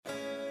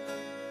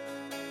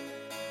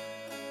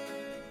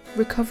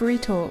Recovery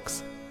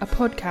Talks, a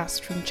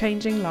podcast from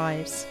Changing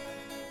Lives.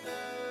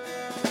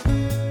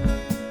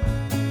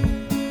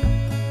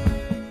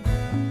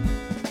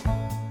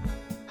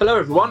 Hello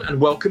everyone and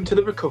welcome to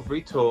the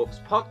Recovery Talks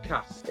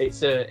podcast.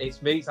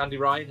 It's me, it's Andy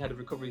Ryan, Head of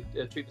Recovery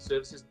Treatment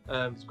Services.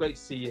 It's great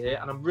to see you here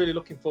and I'm really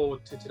looking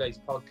forward to today's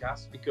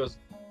podcast because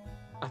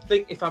I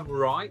think if I'm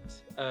right,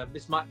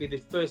 this might be the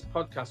first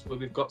podcast where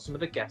we've got some of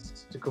the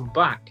guests to come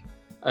back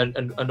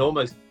and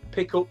almost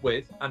pick up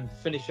with and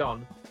finish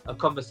on a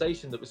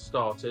conversation that was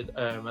started.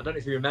 I don't know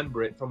if you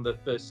remember it from the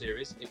first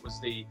series. It was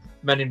the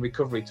Men in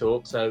Recovery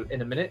Talk. So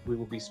in a minute, we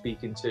will be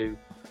speaking to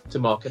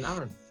Mark and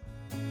Aaron.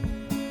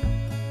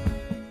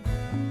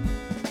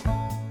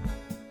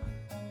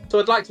 So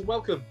I'd like to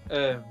welcome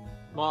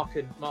Mark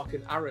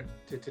and Aaron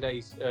to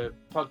today's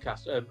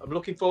podcast. I'm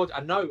looking forward.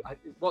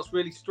 What's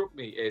really struck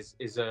me is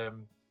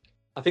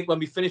I think when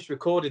we finished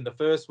recording the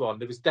first one,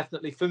 there was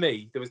definitely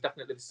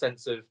the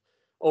sense of,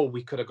 oh,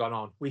 we could have gone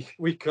on.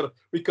 We could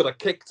have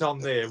kicked on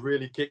there,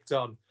 really kicked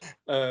on,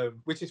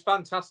 which is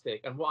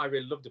fantastic. And what I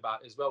really loved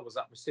about it as well was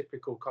that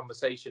reciprocal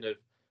conversation of,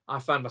 I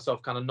found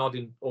myself kind of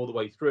nodding all the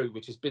way through,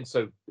 which has been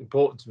so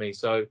important to me.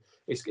 So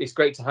it's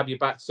great to have you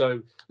back.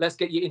 So let's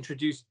get you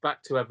introduced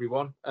back to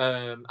everyone.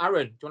 Aaron, do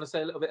you want to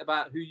say a little bit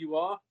about who you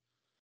are?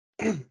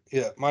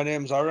 Yeah, my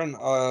name's Aaron.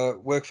 I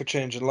work for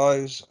Changing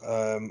Lives.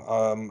 I'm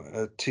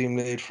a team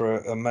lead for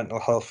a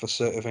mental health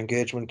assertive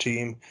engagement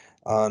team,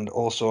 and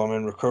also I'm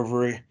in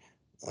recovery.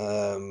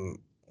 And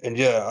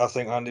yeah, I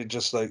think, Andy,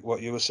 just like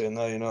what you were saying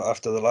there,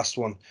 after the last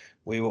one,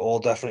 we were all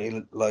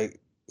definitely like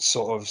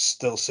sort of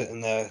still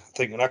sitting there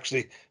thinking,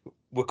 actually,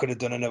 we could have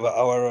done another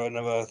hour or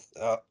another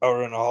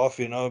hour and a half,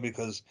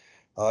 because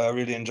I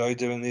really enjoy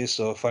doing these.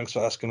 So thanks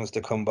for asking us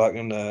to come back,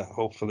 and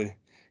hopefully,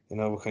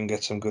 we can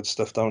get some good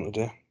stuff down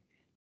today.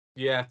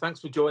 Yeah, thanks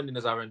for joining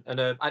us, Aaron.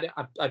 And I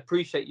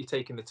appreciate you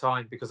taking the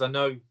time because I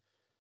know,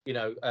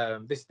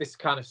 this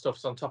kind of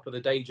stuff's on top of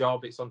the day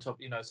job. It's on top,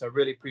 so I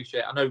really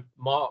appreciate it. I know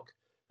Mark,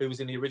 who was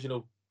in the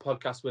original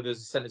podcast with us,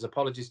 sent his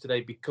apologies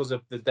today because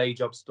of the day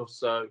job stuff.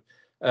 So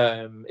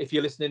if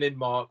you're listening in,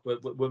 Mark,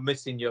 we're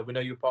missing you. We know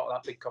you're part of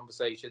that big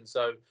conversation.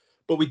 So,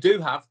 but we do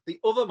have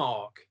the other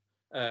Mark.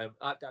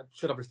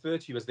 Should I refer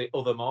to you as the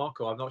other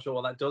Mark, or I'm not sure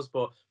what that does.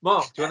 But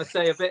Mark, do you want to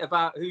say a bit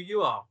about who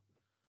you are?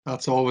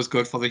 That's always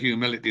good for the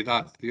humility,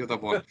 the other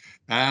one.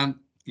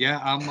 Yeah,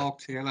 I'm Mark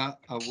Taylor.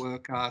 I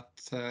work at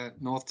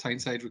North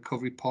Tyneside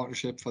Recovery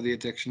Partnership for the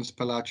Addictions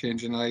Pillar,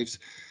 Changing Lives.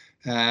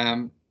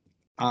 And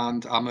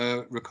I'm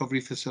a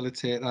recovery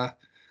facilitator,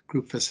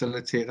 group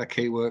facilitator,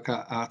 key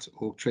worker at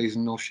Oak Trees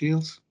and North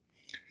Shields.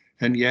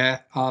 And yeah,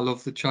 I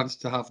love the chance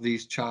to have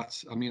these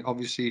chats. I mean,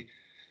 obviously,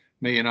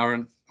 me and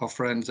Aaron are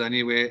friends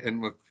anyway, and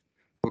we're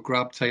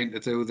grab time to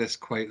do this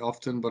quite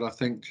often, but I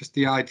think just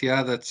the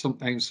idea that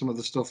sometimes some of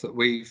the stuff that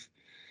we've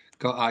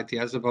got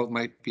ideas about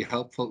might be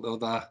helpful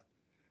to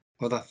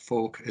other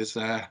folk is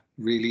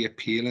really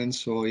appealing.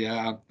 So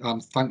yeah,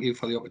 thank you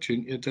for the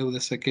opportunity to do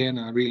this again.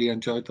 I really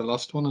enjoyed the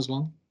last one as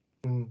well.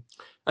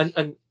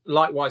 And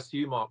likewise to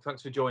you, Mark.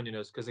 Thanks for joining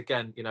us. Because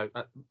again,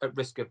 at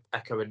risk of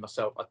echoing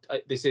myself,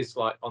 this is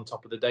like on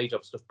top of the day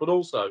job stuff, but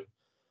also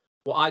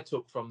what I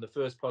took from the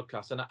first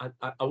podcast, and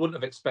I wouldn't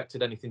have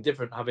expected anything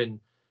different, having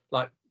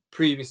like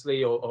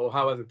previously or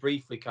however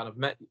briefly kind of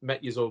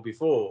met you all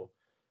before,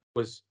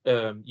 was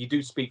you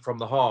do speak from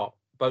the heart,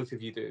 both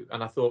of you do,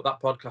 and I thought that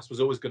podcast was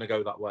always going to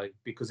go that way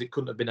because it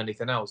couldn't have been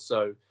anything else.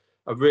 So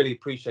I really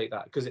appreciate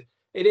that because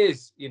it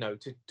is,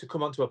 to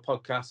come onto a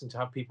podcast and to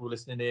have people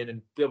listening in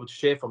and be able to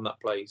share from that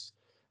place.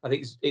 I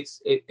think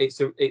it's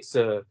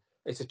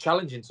a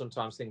challenging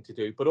sometimes thing to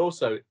do, but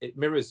also it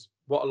mirrors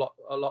what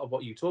a lot of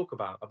what you talk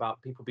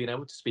about people being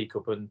able to speak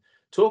up and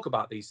talk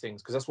about these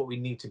things, because that's what we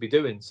need to be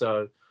doing.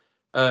 So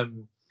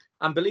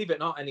and believe it or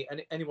not,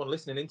 anyone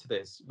listening into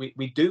this,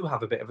 we do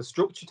have a bit of a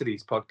structure to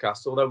these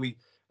podcasts, although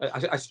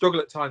I struggle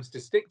at times to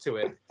stick to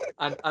it.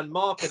 And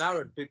Mark and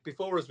Aaron,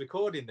 before us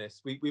recording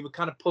this, we were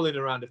kind of pulling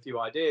around a few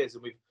ideas,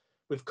 and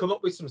we've come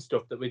up with some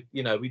stuff that we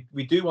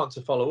do want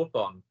to follow up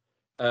on,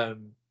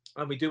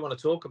 and we do want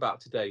to talk about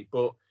today.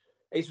 But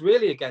it's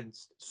really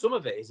some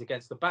of it is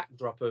against the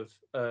backdrop of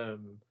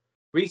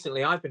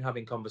recently I've been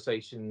having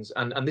conversations,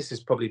 and this has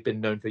probably been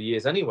known for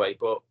years anyway,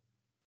 but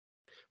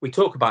we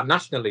talk about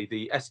nationally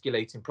the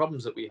escalating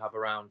problems that we have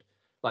around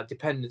like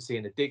dependency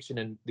and addiction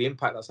and the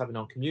impact that's having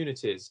on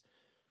communities.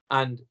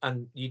 And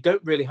you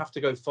don't really have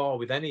to go far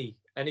with any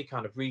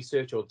kind of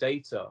research or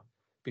data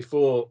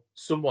before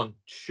someone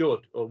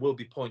should or will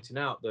be pointing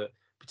out that,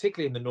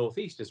 particularly in the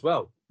Northeast as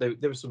well, there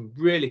are some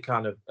really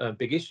kind of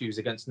big issues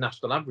against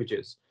national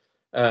averages.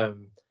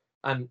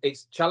 And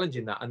it's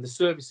challenging that. And the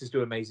services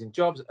do amazing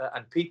jobs,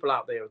 and people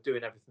out there are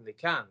doing everything they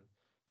can.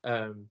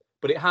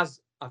 But it has,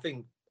 I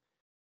think,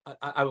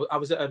 I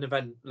was at an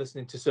event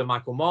listening to Sir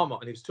Michael Marmot,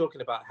 and he was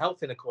talking about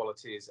health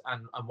inequalities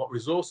and what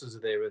resources are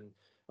there and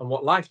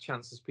what life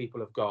chances people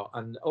have got,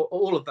 and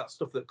all of that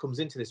stuff that comes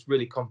into this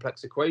really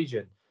complex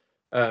equation.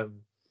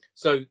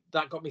 So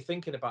that got me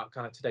thinking about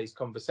kind of today's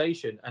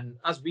conversation. And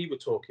as we were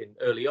talking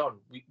early on,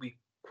 we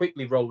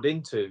quickly rolled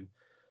into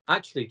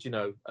actually, do you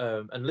know,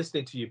 and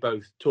listening to you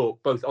both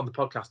talk, both on the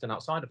podcast and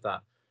outside of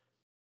that,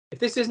 if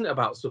this isn't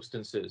about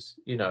substances,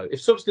 you know,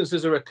 if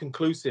substances are a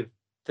conclusive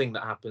thing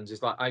that happens,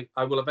 it's like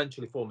I will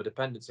eventually form a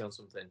dependency on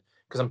something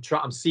because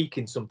I'm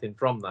seeking something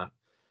from that.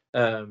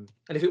 And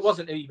if it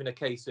wasn't even a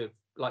case of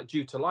like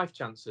due to life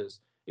chances,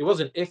 it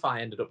wasn't if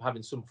I ended up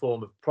having some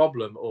form of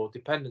problem or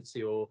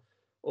dependency or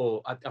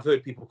I've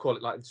heard people call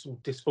it like some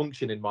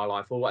dysfunction in my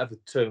life or whatever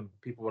term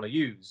people want to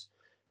use.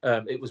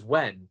 It was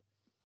when.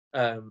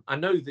 I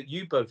know that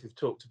you both have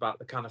talked about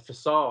the kind of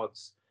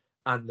facades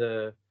and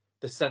the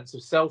sense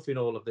of self in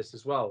all of this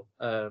as well.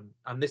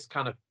 And this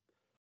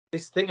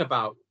thing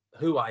about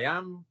who I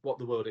am, what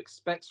the world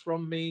expects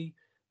from me,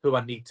 who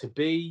I need to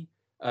be.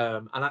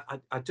 And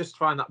I just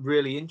find that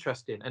really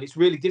interesting. And it's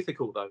really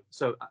difficult though.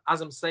 So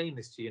as I'm saying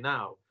this to you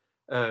now,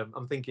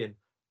 I'm thinking,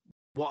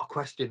 what a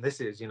question this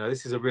is. You know,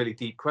 this is a really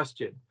deep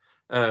question.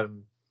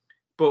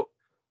 But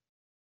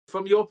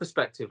from your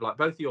perspective, like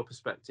both of your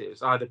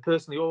perspectives, either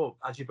personally or,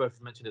 as you both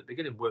mentioned at the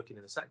beginning, working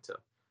in the sector,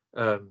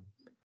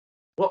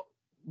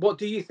 what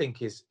do you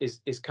think is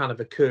kind of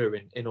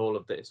occurring in all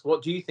of this?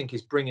 What do you think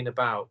is bringing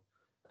about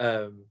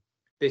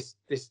this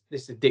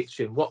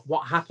addiction?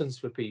 What happens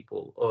for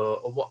people,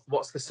 or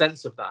what's the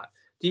sense of that?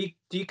 Do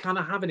you kind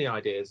of have any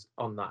ideas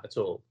on that at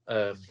all,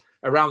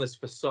 around this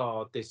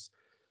facade, this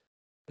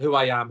who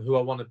I am, who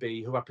I want to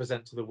be, who I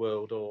present to the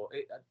world, or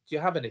do you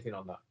have anything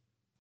on that?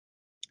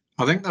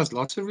 I think there's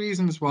lots of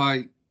reasons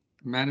why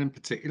men in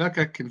particular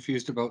get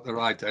confused about their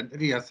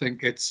identity. I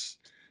think it's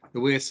the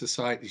way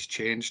society's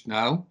changed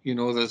now. You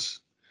know, there's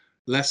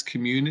less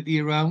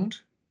community around.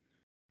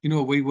 You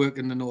know, we work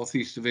in the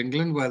northeast of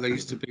England where there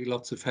used to be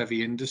lots of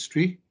heavy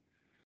industry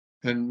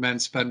and men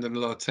spending a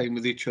lot of time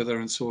with each other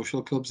in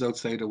social clubs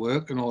outside of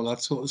work and all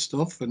that sort of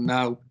stuff. And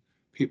now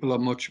people are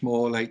much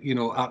more like, you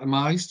know,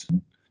 atomized.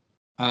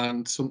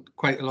 And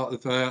quite a lot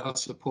of, I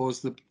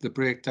suppose, the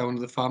breakdown of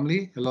the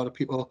family. A lot of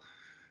people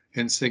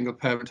in single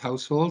parent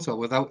households or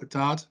without a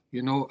dad,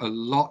 you know, a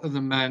lot of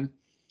the men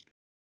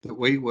that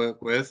we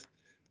work with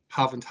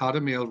haven't had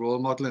a male role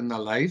model in their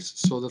lives.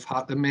 So they've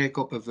had to make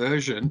up a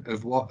version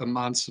of what a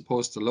man's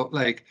supposed to look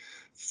like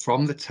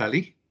from the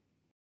telly,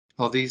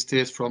 or these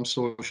days from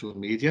social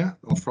media,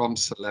 or from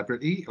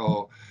celebrity,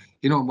 or,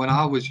 you know, when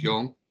I was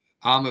young,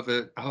 I'm of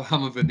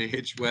an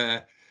age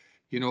where,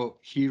 you know,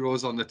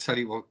 heroes on the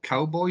telly were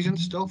cowboys and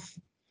stuff.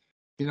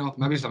 You know,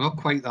 maybe I'm not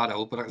quite that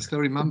old, but I can still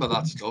remember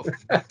that stuff.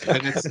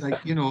 And it's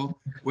like, you know,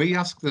 we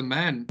ask the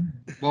men,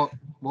 what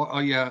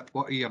are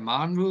your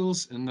man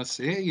rules? And they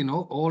say, you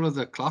know, all of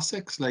the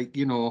classics, like,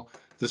 you know,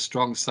 the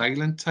strong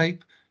silent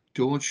type,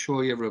 don't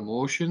show your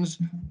emotions,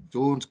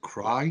 don't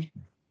cry,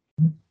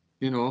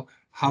 you know,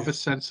 have a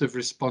sense of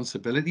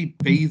responsibility,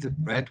 be the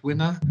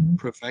breadwinner,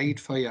 provide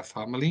for your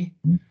family.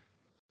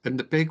 And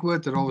the big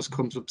word that always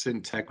comes up is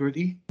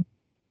integrity.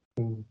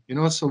 You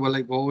know, so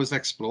we always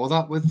explore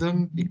that with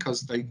them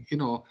because, like, you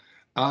know,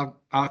 I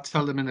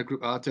tell them in a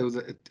group I do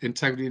that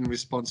integrity and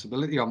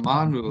responsibility are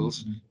man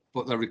rules,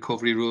 but they're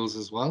recovery rules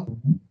as well.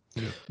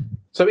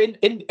 So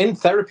in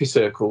therapy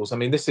circles, I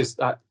mean, this is,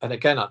 and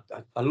again,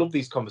 I love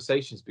these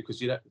conversations because,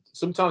 you know,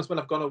 sometimes when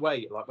I've gone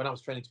away, like when I was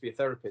training to be a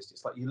therapist,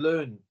 it's like you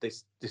learn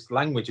this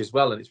language as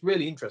well, and it's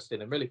really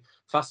interesting and really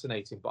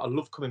fascinating. But I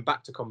love coming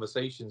back to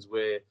conversations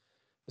where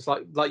it's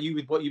like you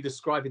with what you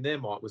described in there,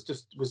 Mark,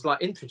 was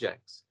like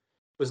introjects.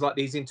 Was like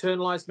these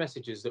internalized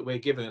messages that we're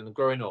given and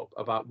growing up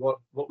about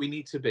what we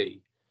need to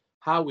be,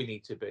 how we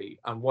need to be,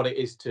 and what it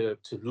is to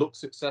look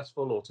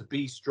successful or to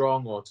be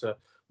strong or to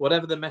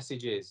whatever the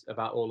message is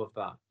about all of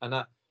that. And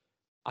I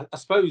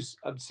suppose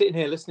I'm sitting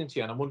here listening to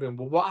you and I'm wondering,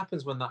 well, what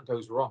happens when that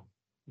goes wrong?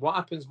 What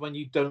happens when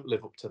you don't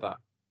live up to that?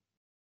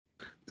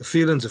 The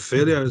feelings of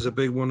failure is a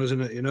big one, isn't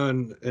it? You know,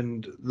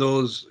 and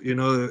those, you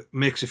know,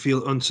 makes you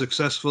feel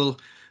unsuccessful,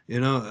 you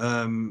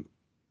know,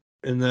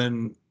 and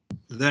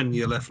then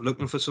you're left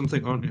looking for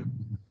something, aren't you?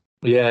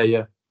 Yeah.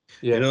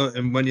 You know,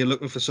 and when you're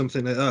looking for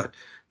something like that,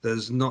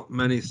 there's not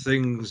many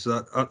things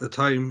that at the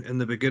time in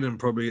the beginning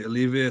probably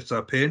alleviates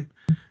that pain,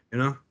 you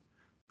know.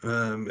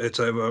 It's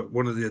either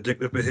one of the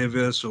addictive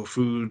behaviors, so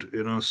food,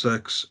 you know,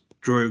 sex,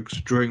 drugs,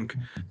 drink,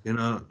 you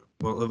know,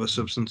 well, other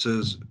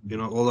substances, you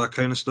know, all that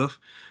kind of stuff.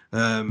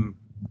 Yeah,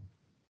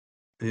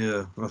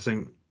 I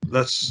think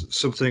that's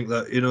something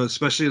that, you know,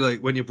 especially like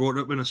when you're brought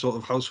up in a sort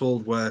of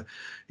household where,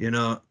 you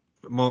know,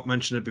 Mark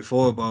mentioned it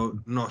before about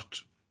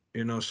not,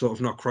 you know, sort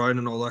of not crying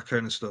and all that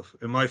kind of stuff.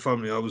 In my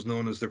family, I was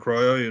known as the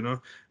crier, you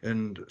know,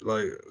 and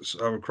like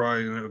I would cry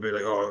and it would be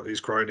like, oh,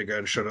 he's crying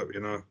again, shut up, you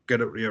know,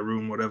 get up to your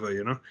room, whatever,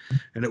 you know.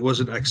 And it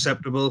wasn't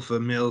acceptable for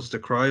males to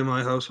cry in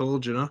my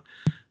household, you know.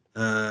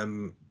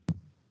 And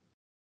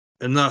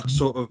that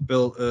sort of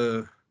built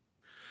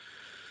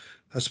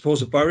I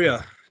suppose, a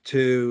barrier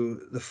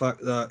to the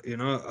fact that, you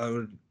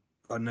know,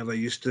 I never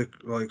used to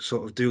like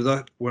sort of do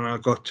that when I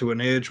got to an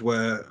age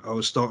where I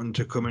was starting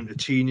to come into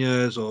teen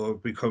years or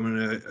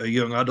becoming a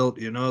young adult,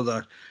 you know,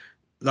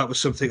 that was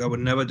something I would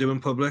never do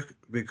in public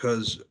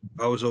because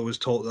I was always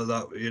taught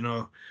that, you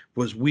know,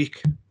 was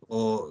weak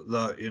or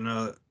that, you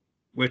know,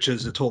 which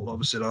is the total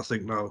opposite. I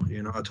think now,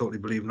 I totally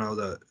believe now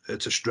that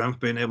it's a strength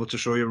being able to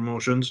show your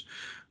emotions,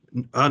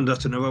 and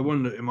that's another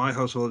one. In my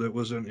household, it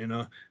wasn't,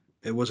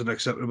 it wasn't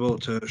acceptable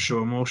to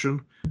show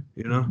emotion.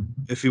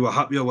 If you were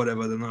happy or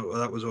whatever, then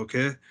that was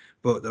okay.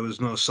 But there was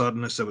no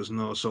sadness. There was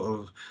no sort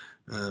of,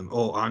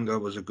 anger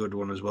was a good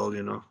one as well.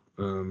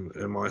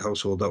 In my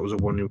household, that was a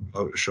one you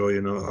were out to show,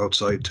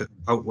 outside to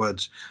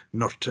outwards,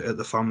 not to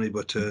the family,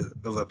 but to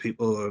other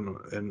people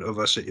and in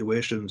other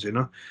situations,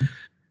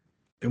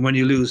 And when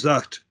you lose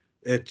that,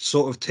 it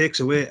sort of takes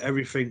away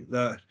everything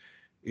that,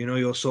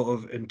 your sort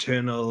of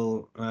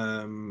internal,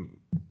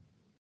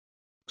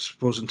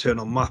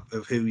 internal map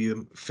of who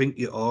you think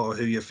you are or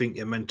who you think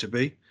you're meant to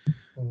be.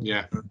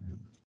 Yeah.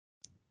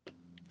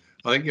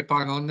 I think you're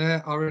bang on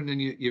there, Aaron,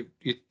 and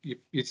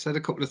you said a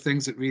couple of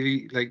things that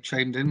really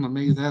chimed in with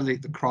me there,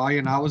 like the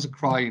crying. I was a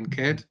crying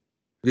kid.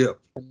 Yeah.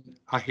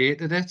 I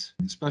hated it,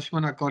 especially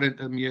when I got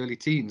into my early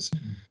teens,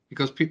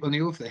 because people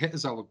knew if they hit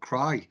us, I would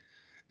cry.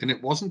 And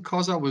it wasn't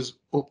because I was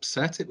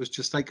upset, it was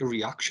just like a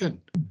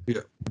reaction.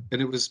 Yeah.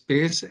 And it was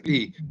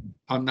basically,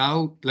 and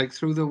now,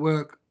 through the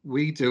work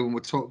we do, and we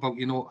talk about,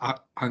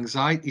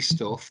 anxiety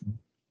stuff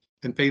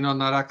and being on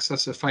that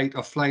axis of fight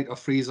or flight or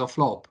freeze or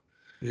flop.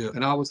 Yeah.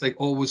 And I was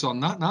always on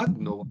that, and I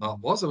didn't know what that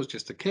was. I was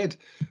just a kid.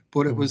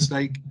 But it was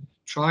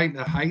trying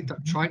to hide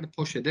that, trying to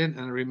push it in.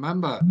 And I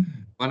remember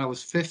when I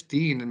was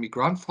 15 and my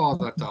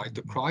grandfather died,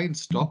 the crying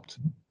stopped.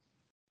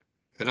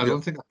 And I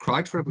don't think I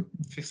cried for about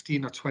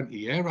 15 or 20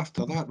 years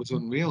after that. It was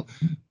unreal.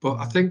 But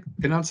I think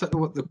in answer to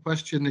what the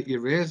question that you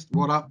raised,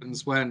 what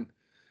happens when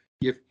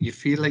you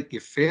feel like you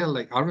fail,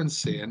 like Aaron's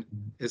saying,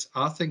 is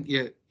I think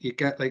you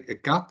get a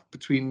gap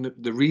between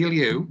the real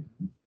you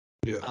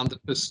and the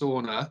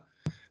persona.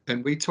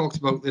 And we talked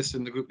about this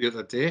in the group the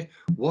other day.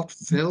 What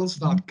fills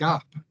that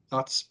gap,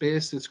 that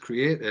space that's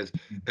created?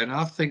 And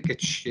I think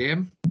it's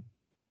shame.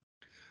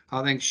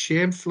 I think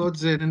shame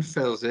floods in and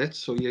fills it.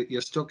 So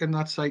you're stuck in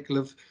that cycle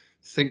of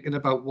thinking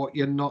about what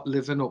you're not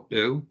living up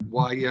to,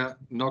 why you're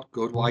not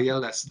good, why you're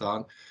less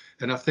than.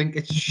 And I think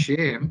it's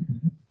shame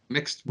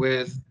mixed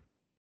with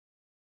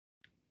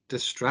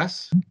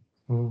distress.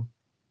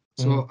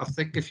 So I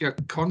think if you're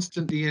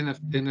constantly in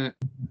a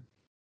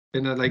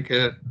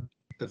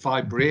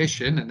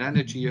vibration, an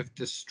energy of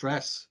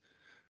distress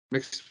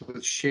mixed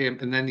with shame,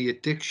 and then the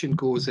addiction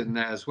goes in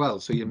there as well.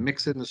 So you're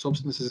mixing the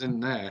substances in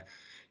there,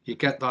 you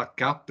get that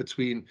gap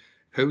between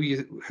who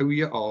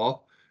you are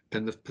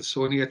and the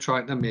persona you're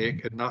trying to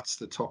make, and that's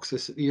the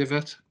toxicity of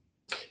it.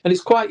 And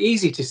it's quite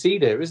easy to see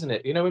there, isn't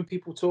it? When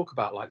people talk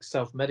about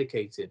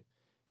self-medicating,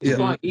 it's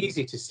quite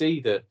easy to see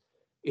that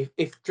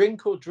if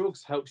drink or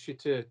drugs helps you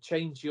to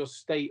change your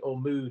state or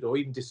mood or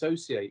even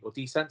dissociate or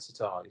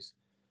desensitize,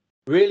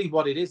 really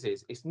what it is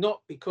it's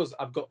not because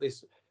I've got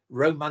this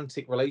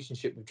romantic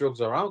relationship with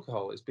drugs or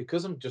alcohol. It's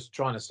because I'm just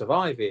trying to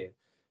survive here,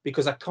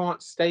 because I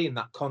can't stay in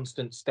that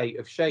constant state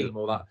of shame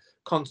or that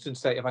constant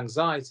state of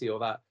anxiety or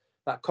that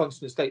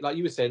constant state, like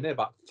you were saying there,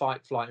 about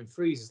fight, flight and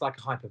freeze. It's like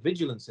a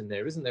hypervigilance in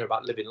there, isn't there,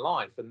 about living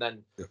life? And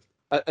then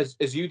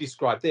as you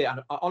described there,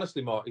 and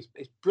honestly, Mark,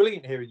 it's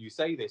brilliant hearing you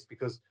say this,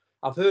 because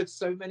I've heard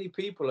so many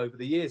people over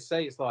the years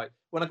say it's like,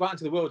 when I go out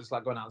into the world, it's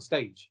like going out on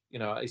stage.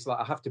 It's like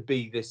I have to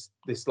be this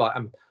like,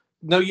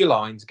 know your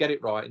lines, get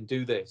it right and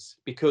do this.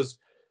 Because,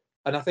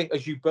 and I think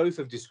as you both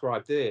have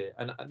described there,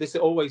 and this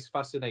always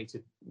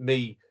fascinated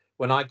me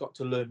when I got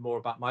to learn more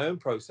about my own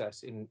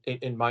process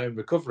in my own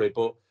recovery,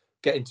 but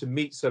getting to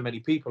meet so many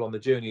people on the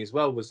journey as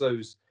well, was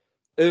those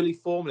early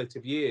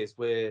formative years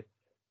where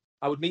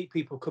I would meet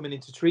people coming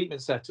into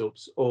treatment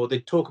setups, or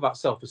they'd talk about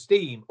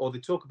self-esteem, or they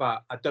talk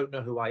about, I don't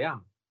know who I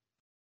am.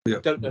 I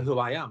don't know who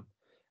I am.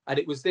 And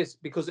it was this,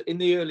 because in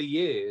the early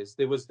years,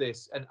 there was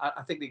this, and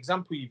I think the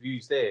example you've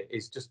used there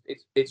is just,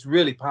 it's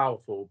really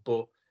powerful,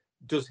 but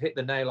does hit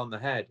the nail on the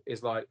head.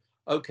 Is like,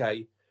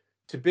 okay,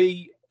 to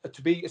be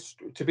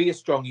a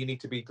strong, you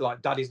need to be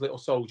like daddy's little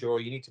soldier,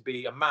 or you need to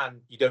be a man,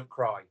 you don't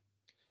cry.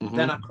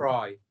 Then I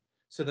cry.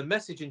 So the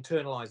message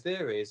internalized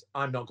there is,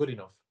 I'm not good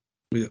enough.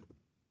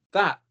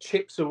 That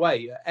chips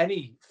away at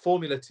any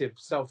formulative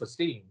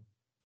self-esteem.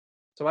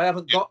 So I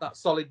haven't got that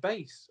solid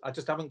base. I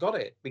just haven't got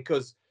it,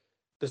 because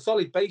the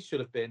solid base should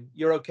have been,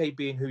 you're okay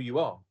being who you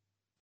are.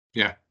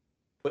 Yeah.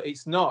 But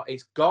it's not.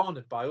 It's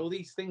garnered by all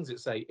these things that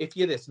say, if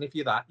you're this and if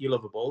you're that, you're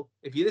lovable.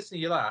 If you're this and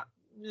you're that,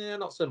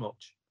 not so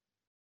much.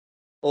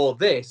 Or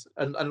this,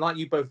 and like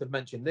you both have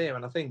mentioned there,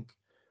 and I think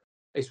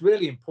it's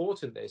really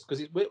important, this,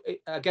 because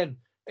again,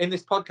 in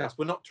this podcast,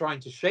 we're not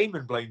trying to shame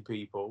and blame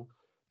people,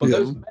 but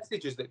those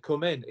messages that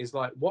come in is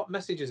like, what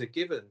messages are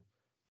given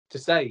to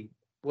say,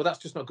 well, that's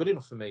just not good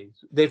enough for me.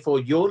 Therefore,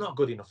 you're not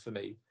good enough for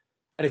me.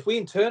 And if we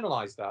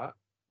internalize that,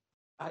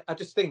 I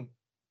just think,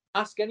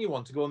 ask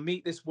anyone to go and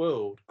meet this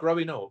world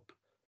growing up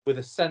with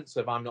a sense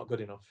of, I'm not good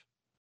enough.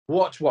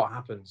 Watch what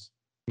happens.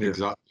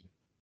 Exactly.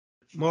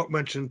 Mark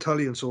mentioned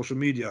tally on social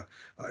media,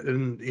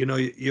 and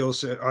you're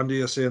saying, Andy,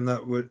 you're saying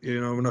that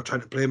we're not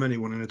trying to blame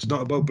anyone, and it's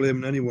not about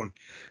blaming anyone.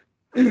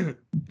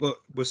 But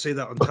we'll say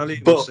that on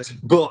tally.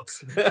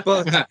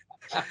 But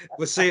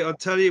We see it on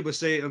telly, we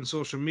see it on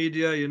social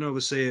media,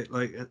 we see it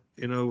like,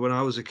 when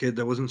I was a kid,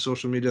 there wasn't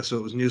social media, so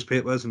it was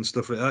newspapers and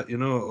stuff like that,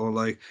 or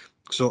like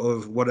sort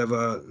of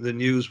whatever the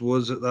news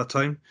was at that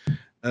time.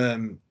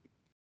 And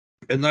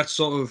that's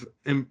sort of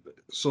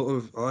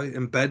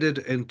embedded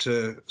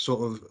into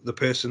sort of the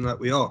person that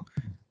we are.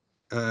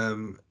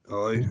 And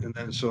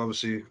then so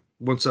obviously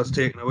once that's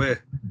taken away,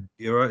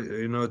 you're right,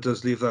 it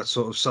does leave that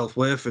sort of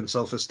self-worth and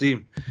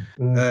self-esteem.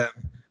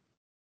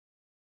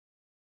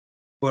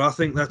 But I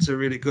think that's a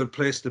really good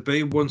place to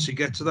be once you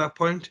get to that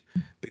point,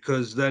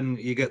 because then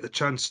you get the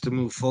chance to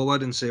move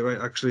forward and say,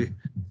 right, actually,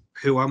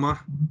 who am I?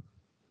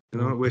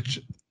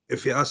 Which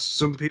if you ask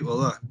some people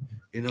that,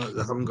 they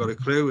haven't got a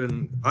clue,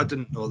 and I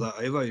didn't know that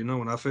either,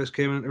 when I first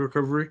came into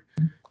recovery.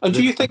 And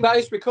do you think that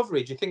is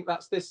recovery? Do you think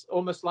that's this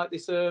almost like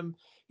this,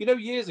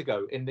 years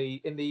ago in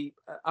the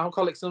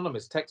Alcoholics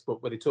Anonymous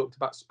textbook where they talked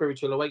about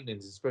spiritual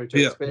awakenings and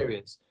spiritual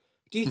experience?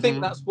 Do you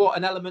think that's what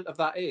an element of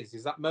that is?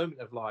 Is that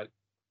moment of like,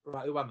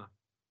 right, who am I?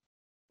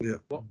 Yeah.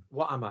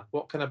 What am I?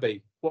 What can I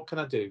be? What can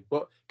I do?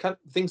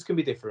 Things can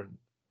be different.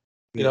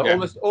 Yeah.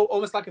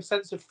 Almost like a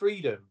sense of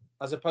freedom,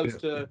 as opposed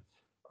to.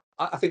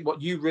 I think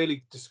what you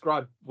really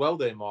described well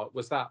there, Mark,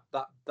 was that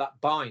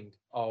bind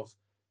of,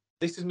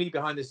 this is me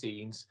behind the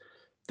scenes.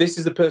 This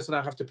is the person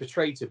I have to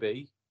portray to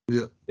be.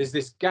 Yeah. There's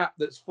this gap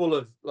that's full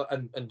of,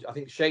 and I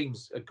think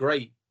shame's a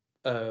great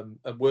a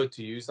word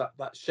to use.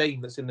 That shame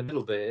that's in the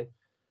middle there,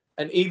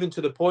 and even to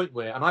the point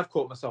where, and I've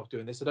caught myself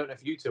doing this. I don't know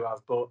if you two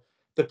have, but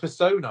the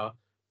persona.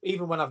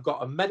 Even when I've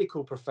got a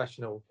medical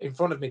professional in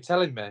front of me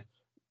telling me,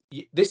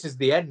 this is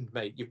the end,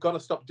 mate, you've got to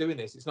stop doing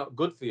this, it's not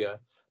good for you.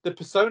 The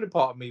persona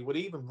part of me would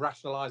even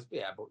rationalize,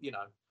 but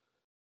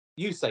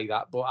you say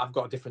that, but I've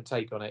got a different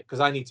take on it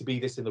because I need to be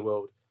this in the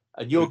world.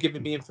 And you're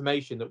giving me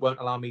information that won't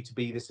allow me to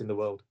be this in the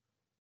world.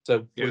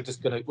 So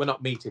we're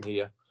not meeting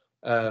here.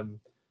 That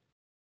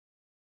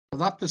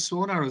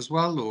persona as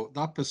well, though,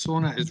 that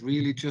persona is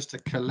really just a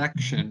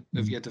collection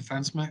of your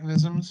defense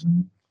mechanisms.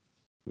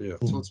 Yeah.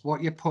 So it's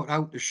what you put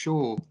out to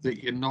show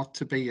that you're not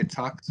to be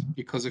attacked.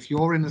 Because if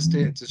you're in a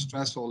state of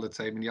distress all the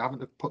time and you haven't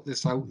to put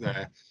this out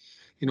there,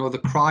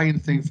 the crying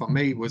thing for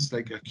me was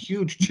like a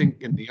huge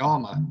chink in the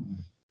armor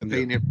of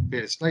being able to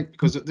be like,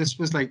 because this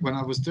was like when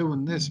I was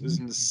doing this, it was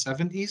in the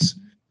 70s,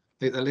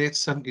 like the late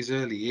 70s,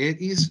 early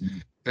 80s.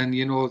 And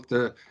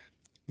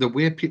the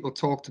way people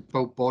talked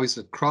about boys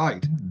that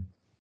cried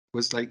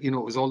was like, it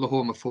was all the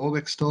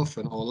homophobic stuff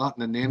and all that,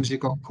 and the names you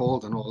got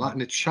called and all that,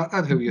 and it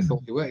shattered who you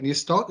thought you were. And you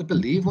start to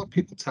believe what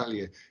people tell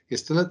you. You're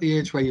still at the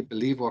age where you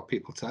believe what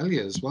people tell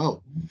you as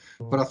well.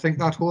 But I think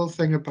that whole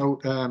thing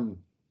about,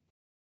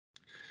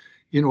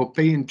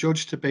 being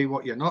judged to be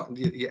what you're not, and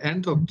you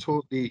end up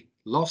totally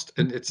lost.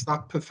 And it's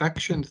that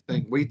perfection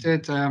thing. We do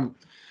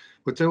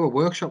a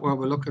workshop where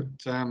we look at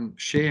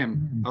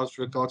shame as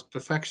regards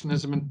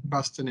perfectionism and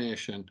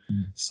procrastination,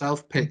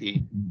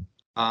 self-pity,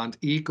 and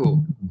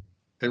ego.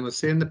 And we're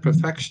saying the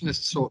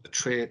perfectionist sort of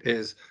trait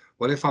is,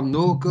 well, if I'm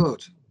no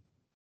good,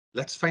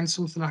 let's find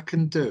something I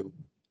can do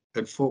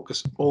and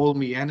focus all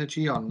my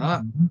energy on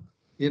that.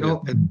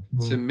 And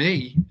to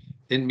me,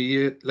 in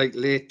my like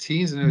late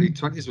teens and early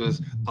 20s was,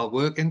 I'll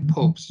work in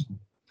pubs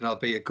and I'll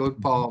be a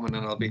good barman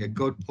and I'll be a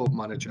good pub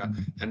manager.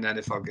 And then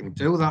if I can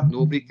do that,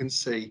 nobody can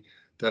see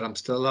that I'm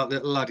still that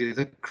little laddie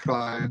that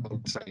cried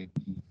all the time,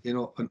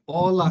 and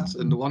all that,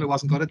 and the one who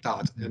hasn't got a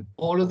dad, and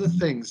all of the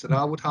things that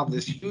I would have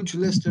this huge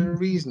list of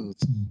reasons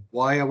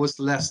why I was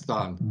less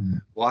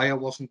than, why I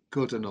wasn't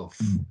good enough,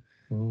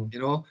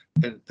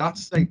 and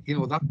that's like,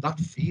 that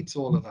feeds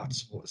all of that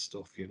sort of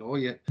stuff,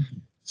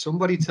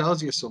 somebody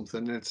tells you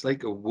something and it's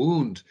like a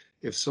wound.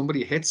 If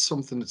somebody hits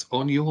something that's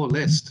on your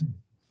list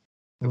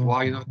of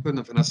why you're not good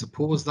enough, and I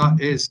suppose that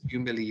is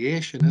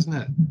humiliation, isn't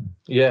it?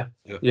 Yeah.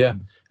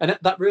 And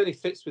that really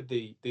fits with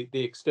the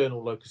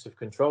external locus of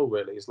control,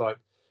 really. It's like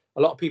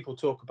a lot of people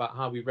talk about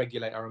how we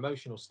regulate our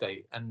emotional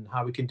state and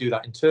how we can do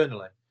that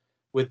internally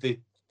with the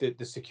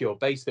secure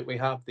base that we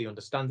have, the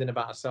understanding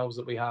about ourselves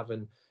that we have.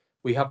 And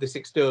we have this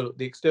the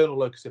external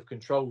locus of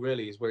control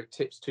really is where it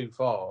tips too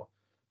far,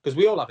 because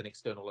we all have an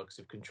external locus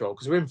of control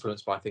because we're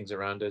influenced by things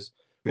around us.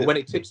 But when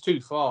it tips too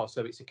far,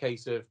 so it's a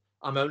case of,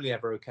 I'm only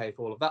ever okay if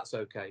all of that's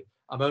okay.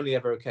 I'm only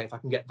ever okay if I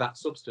can get that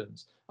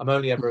substance. I'm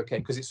only ever okay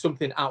because it's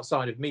something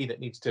outside of me that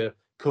needs to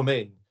come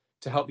in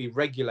to help me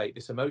regulate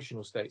this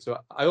emotional state. So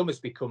I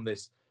almost become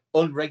this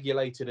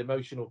unregulated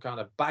emotional kind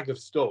of bag of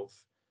stuff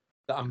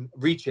that I'm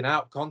reaching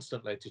out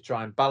constantly to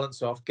try and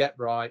balance off, get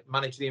right,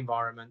 manage the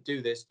environment,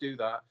 do this, do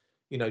that,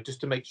 just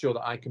to make sure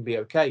that I can be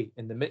okay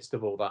in the midst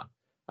of all that.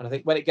 And I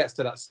think when it gets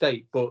to that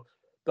state,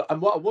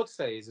 and what I would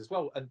say is as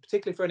well, and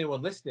particularly for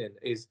anyone listening,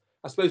 is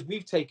I suppose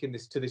we've taken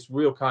this to this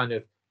real kind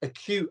of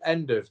acute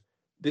end of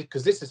this,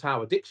 because this is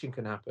how addiction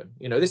can happen.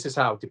 This is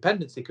how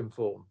dependency can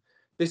form.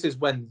 This is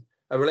when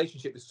a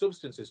relationship with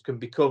substances can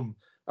become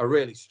a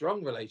really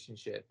strong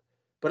relationship.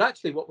 But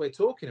actually what we're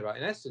talking about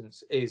in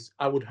essence is,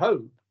 I would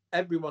hope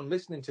everyone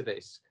listening to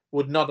this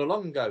would nod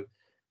along and go,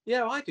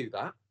 yeah, I do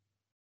that.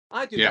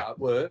 I do that at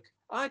work.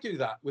 I do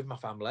that with my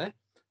family.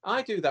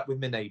 I do that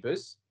with my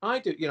neighbours. I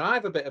do, I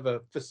have a bit of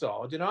a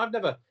facade. I've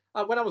never,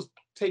 when I was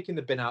taking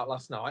the bin out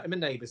last night and my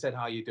neighbour said,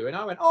 "How are you doing?"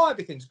 I went, "Oh,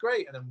 everything's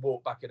great." And then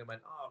walked back in and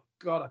went, "Oh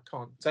God, I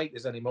can't take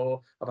this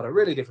anymore. I've had a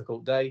really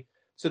difficult day."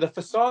 So the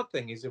facade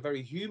thing is a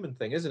very human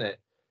thing, isn't it?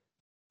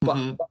 But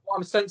what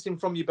I'm sensing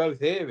from you both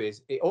here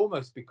is it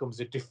almost becomes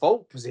a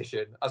default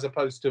position as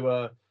opposed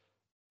to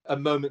a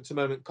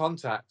moment-to-moment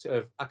contact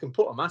of, I can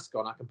put a mask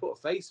on, I can put a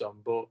face on,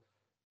 but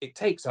it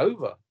takes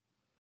over.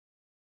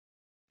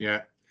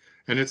 Yeah.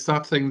 And it's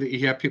that thing that you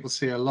hear people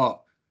say a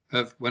lot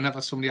of,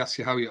 whenever somebody asks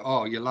you how you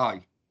are, you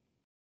lie.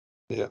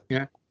 Yeah.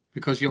 Yeah.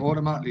 Because you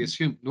automatically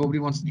assume nobody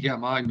wants to hear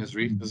my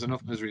misery. There's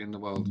enough misery in the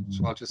world.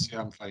 So I'll just say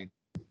I'm fine.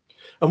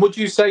 And would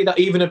you say that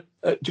even,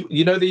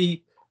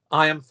 the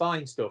 "I am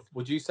fine" stuff,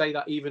 would you say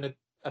that even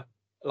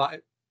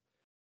like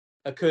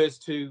occurs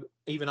to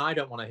even I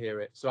don't want to hear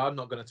it, so I'm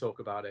not going to talk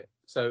about it.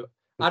 So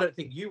I don't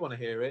think you want to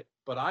hear it,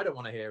 but I don't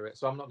want to hear it,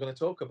 so I'm not going to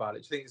talk about it.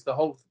 Do you think it's the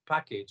whole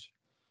package?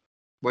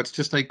 Well, it's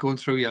just like going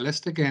through your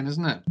list again,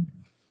 isn't it?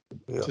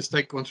 Yeah. Just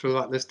like going through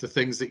that list of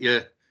things that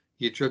you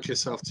judge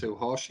yourself too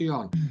harshly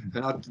on.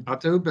 And I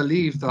do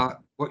believe that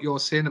what you're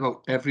saying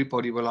about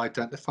everybody will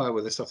identify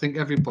with this. I think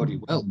everybody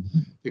will,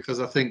 because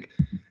I think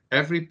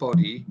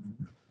everybody,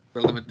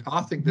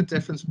 I think the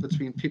difference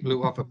between people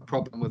who have a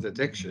problem with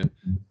addiction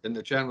and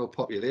the general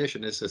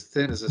population is as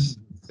thin as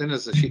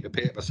a sheet of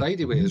paper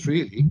sideways,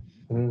 really,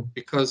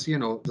 because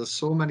there's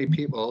so many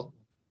people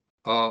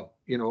are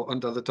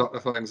under the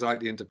doctor for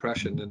anxiety and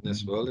depression in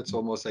this world. It's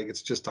almost like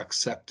it's just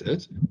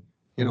accepted.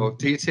 Do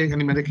you take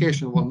any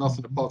medication? Well,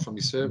 nothing apart from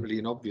your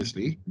Sertraline,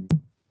 obviously.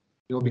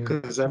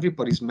 Because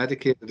everybody's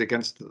medicated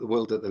against the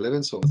world that they live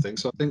in, sort of thing.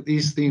 So I think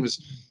these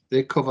themes,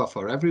 they cover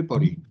for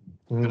everybody.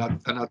 And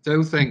I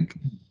do think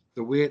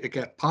the way to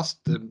get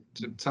past them,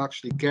 to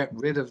actually get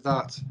rid of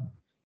that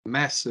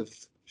mess of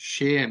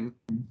shame,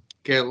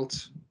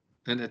 guilt,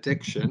 and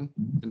addiction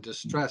and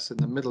distress in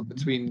the middle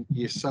between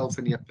yourself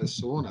and your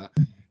persona,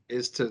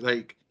 is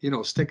to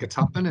stick a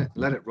tap in it,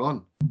 let it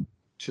run.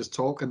 Which is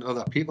talking to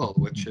other people,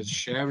 which is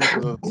sharing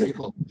with other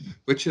people,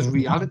 which is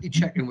reality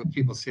checking with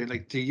people, saying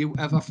like, "Do you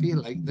ever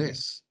feel like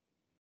this?"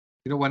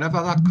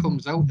 Whenever that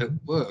comes out at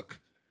work,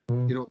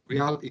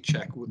 reality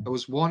check. There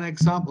was one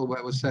example where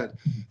it was said,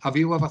 "Have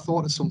you ever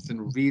thought of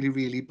something really,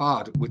 really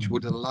bad which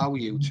would allow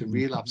you to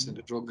relapse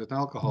into drugs and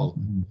alcohol?"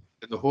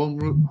 And the whole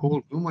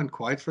room went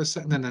quiet for a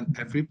second, and then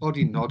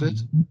everybody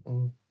nodded.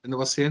 And they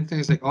were saying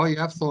things like, "Oh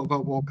yeah, I've thought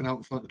about walking out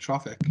in front of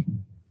traffic.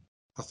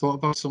 I thought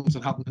about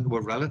something happening to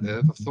a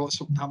relative. I've thought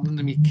something happening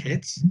to me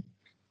kids,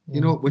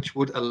 which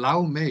would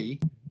allow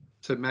me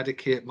to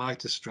medicate my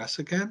distress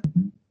again."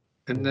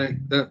 And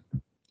the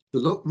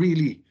look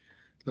really,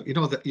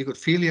 that you could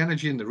feel the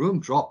energy in the room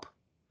drop.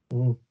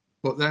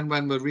 But then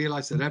when we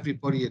realised that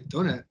everybody had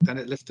done it, then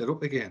it lifted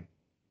up again.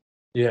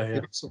 Yeah.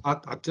 So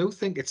I do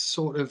think it's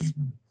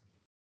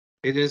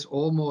it is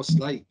almost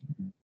like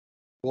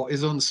what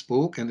is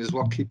unspoken is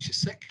what keeps you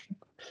sick.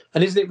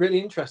 And isn't it really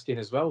interesting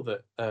as well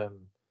that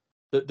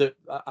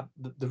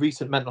the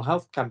recent mental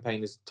health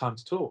campaign is time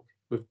to talk.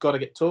 We've got to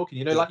get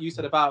talking. Like you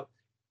said about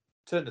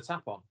turn the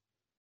tap on.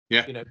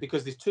 Yeah.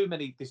 Because there's too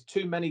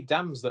many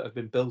dams that have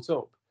been built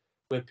up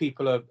where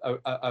people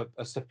are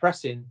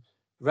suppressing,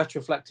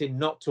 retroflecting,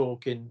 not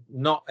talking,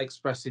 not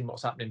expressing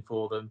what's happening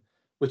for them,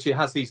 which it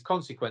has these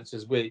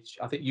consequences, which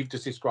I think you've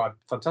just described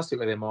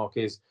fantastically there, Mark,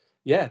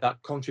 that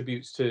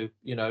contributes to,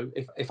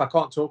 if I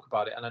can't talk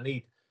about it and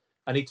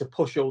I need to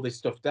push all this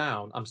stuff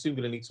down, I'm soon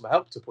going to need some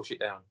help to push it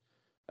down.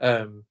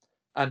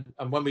 And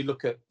when we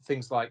look at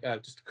things like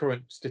just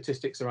current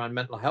statistics around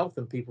mental health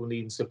and people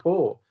needing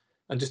support,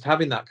 and just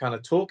having that kind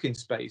of talking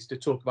space to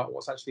talk about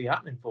what's actually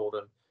happening for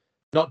them,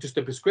 not just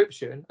a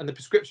prescription, and the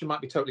prescription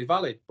might be totally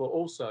valid, but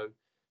also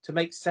to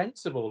make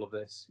sense of all of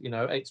this.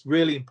 It's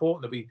really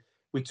important that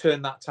we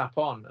turn that tap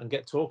on and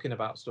get talking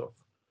about stuff.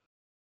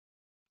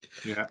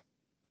 Yeah.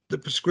 The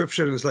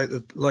prescription is like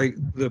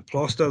the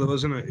plaster, though,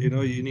 isn't it?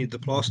 You need the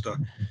plaster,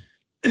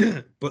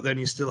 but then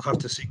you still have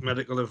to seek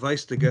medical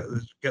advice to get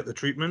the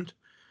treatment.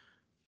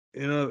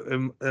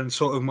 And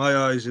sort of my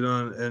eyes,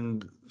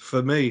 and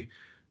for me,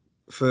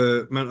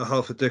 for mental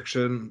health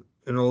addiction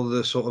and all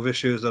the sort of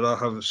issues that I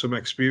have some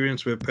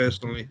experience with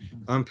personally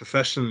and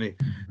professionally,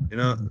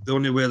 the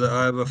only way that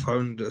I ever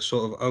found a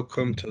sort of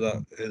outcome to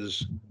that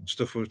is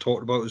stuff we've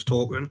talked about, is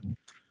talking.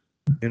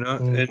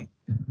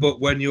 But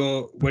when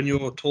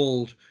you're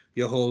told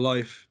your whole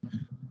life,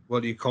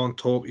 well, you can't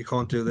talk, you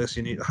can't do this,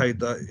 you need to hide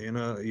that,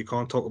 you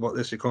can't talk about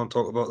this, you can't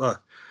talk about that,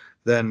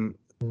 then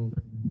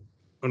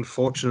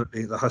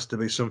unfortunately there has to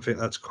be something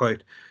that's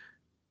quite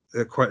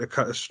a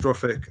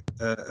catastrophic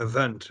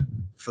event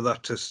for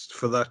that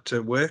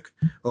to work,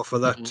 or for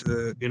that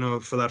to,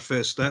 for that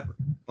first step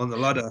on the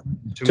ladder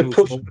to move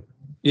push forward.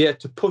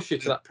 to push you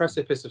to that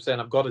precipice of saying,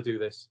 I've got to do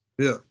this.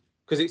 Yeah.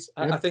 Because it's,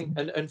 I think,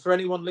 and for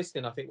anyone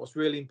listening, I think what's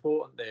really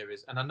important there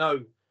is, and I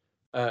know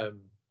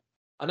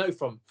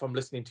from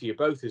listening to you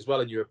both as well,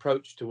 and your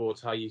approach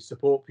towards how you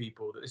support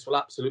people, that this will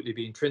absolutely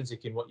be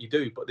intrinsic in what you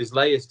do, but there's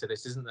layers to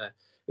this, isn't there?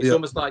 It's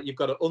almost like you've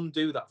got to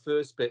undo that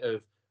first bit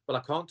of,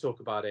 well, I can't talk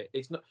about it.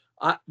 It's not.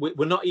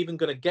 We're not even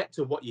going to get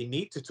to what you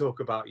need to talk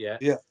about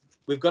yet. Yeah.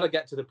 We've got to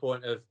get to the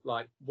point of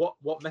like,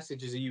 what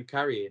messages are you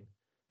carrying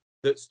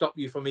that stop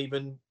you from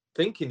even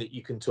thinking that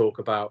you can talk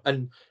about?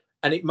 And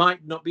it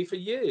might not be for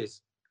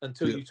years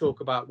until you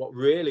talk about what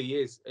really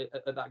is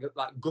at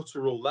that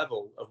guttural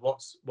level of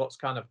what's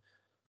kind of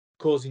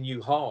causing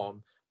you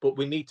harm. But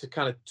we need to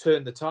kind of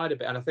turn the tide a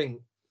bit. And I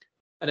think,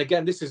 and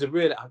again, this is a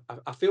really,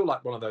 I feel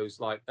like one of those,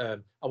 like, I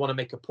want to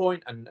make a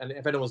point, and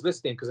if anyone's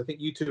listening, because I think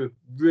you two have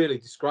really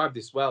described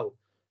this well,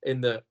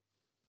 in that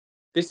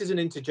this is an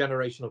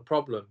intergenerational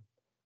problem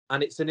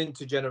and it's an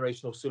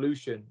intergenerational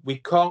solution. We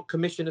can't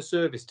commission a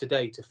service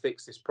today to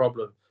fix this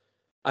problem.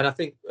 And I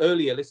think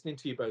earlier, listening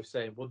to you both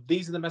saying, well,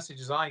 these are the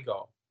messages I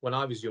got when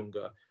I was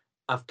younger.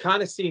 I've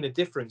kind of seen a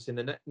difference in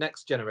the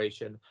next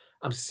generation.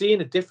 I'm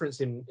seeing a difference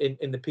in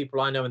the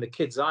people I know and the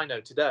kids I know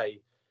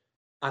today.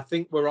 I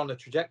think we're on a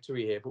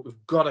trajectory here, but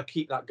we've got to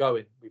keep that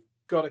going. We've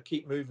got to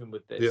keep moving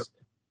with this,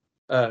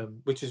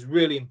 which is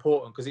really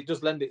important, because it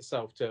does lend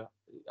itself to,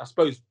 I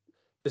suppose,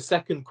 the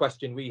second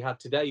question we had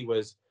today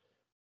was,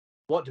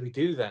 what do we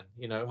do then?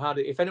 You know,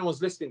 if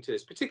anyone's listening to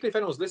this, particularly if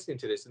anyone's listening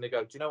to this and they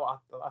go, do you know what?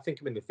 I think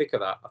I'm in the thick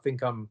of that. I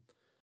think I'm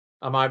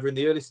either in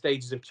the early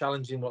stages of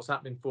challenging what's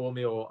happening for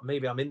me, or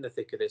maybe I'm in the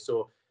thick of this.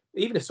 Or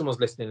even if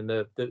someone's listening and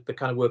they're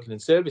kind of working in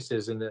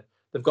services and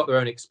they've got their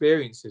own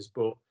experiences,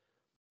 but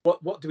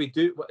what do we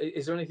do?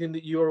 Is there anything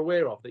that you're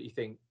aware of that you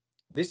think,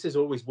 this has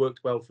always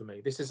worked well for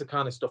me? This is the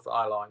kind of stuff that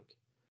I like.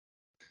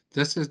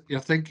 This is, I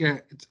think,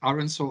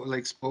 Aaron sort of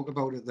like spoke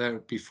about it there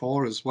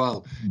before as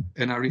well,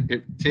 and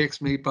it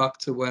takes me back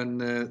to when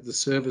the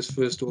service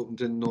first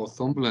opened in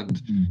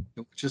Northumberland.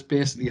 We just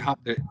basically had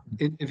to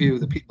interview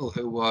the people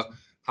who were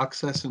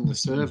accessing the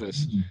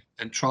service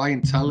and try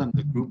and tell them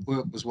the group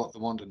work was what they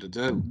wanted to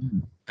do.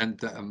 And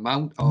the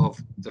amount of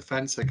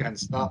defense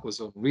against that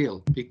was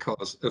unreal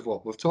because of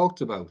what we've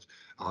talked about.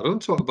 I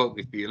don't talk about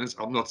my feelings.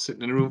 I'm not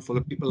sitting in a room full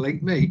of people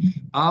like me.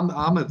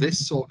 I'm a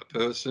this sort of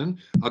person.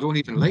 I don't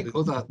even like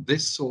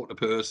this sort of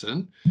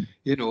person,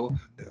 you know.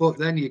 But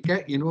then you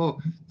get, you know,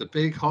 the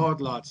big hard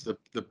lads, the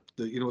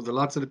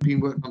lads that have been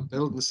working on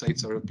building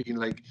sites or have been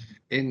like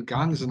in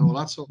gangs and all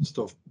that sort of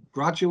stuff,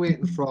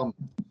 graduating from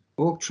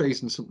oak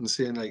trees and something,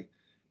 saying like,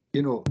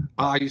 you know,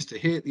 I used to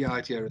hate the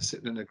idea of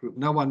sitting in a group.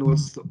 Now I know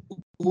it's the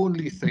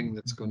only thing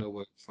that's going to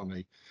work for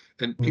me.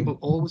 And people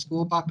always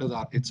go back to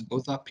that. It's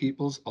other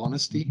people's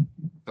honesty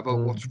about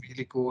what's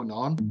really going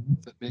on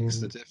that makes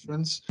the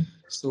difference.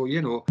 So,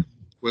 you know,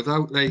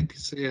 without like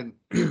saying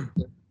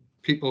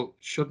people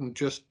shouldn't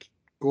just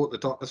go to the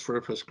doctors for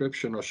a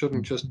prescription or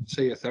shouldn't just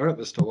see a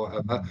therapist or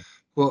whatever.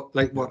 But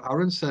like what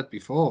Aaron said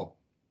before,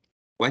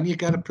 when you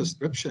get a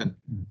prescription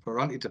for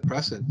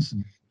antidepressants,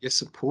 you're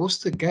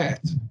supposed to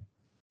get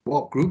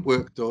what group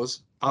work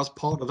does as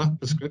part of that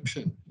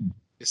prescription.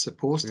 You're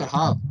supposed to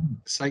have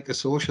a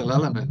psychosocial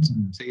element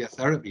to your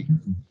therapy.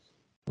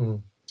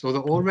 So they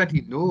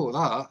already know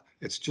that.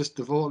 It's just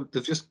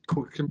they've just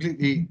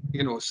completely,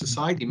 you know,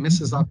 society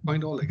misses that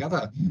point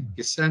altogether.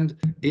 You send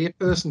a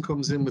person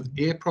comes in with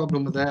a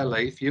problem with their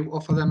life, you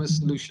offer them a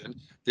solution,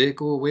 they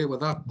go away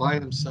with that by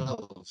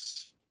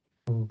themselves,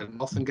 and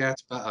nothing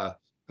gets better.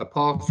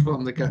 Apart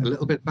from they get a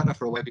little bit better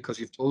for a while because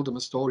you've told them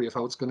a story of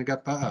how it's going to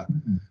get better.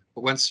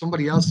 But when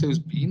somebody else who's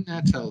been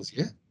there tells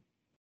you,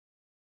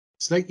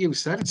 it's like you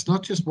said, it's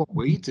not just what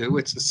we do,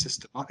 it's a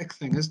systematic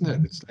thing, isn't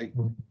it? It's like,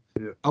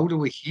 how do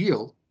we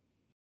heal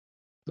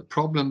the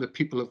problem that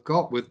people have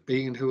got with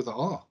being who they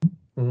are?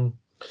 And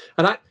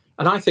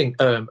I think,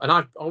 and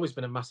I've always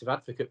been a massive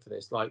advocate for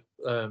this. Like,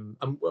 and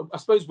I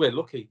suppose we're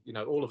lucky, you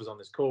know, all of us on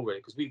this call, really,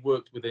 because we've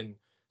worked within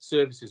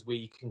services where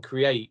you can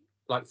create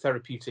like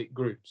therapeutic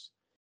groups,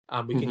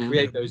 and we can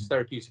create those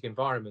therapeutic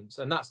environments,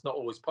 and that's not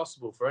always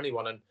possible for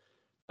anyone.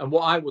 And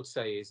what I would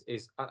say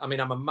is I mean,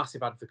 I'm a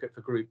massive advocate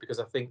for group, because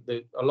I think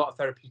that a lot of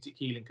therapeutic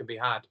healing can be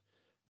had.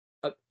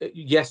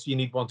 Yes, you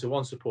need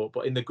one-to-one support,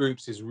 but in the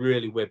groups is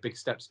really where big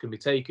steps can be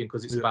taken,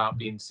 because it's about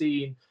being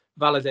seen,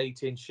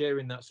 validating,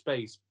 sharing that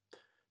space.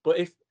 But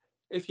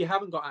if you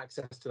haven't got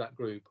access to that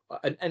group,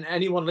 and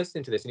anyone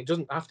listening to this, and it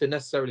doesn't have to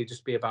necessarily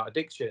just be about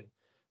addiction,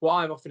 what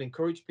I've often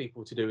encouraged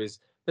people to do is,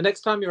 the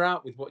next time you're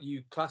out with what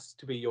you class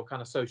to be your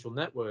kind of social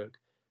network,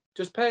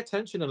 just pay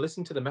attention and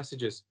listen to the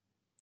messages.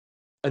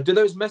 And do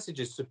those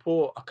messages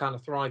support a kind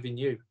of thriving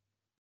you?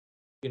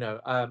 You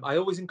know, I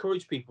always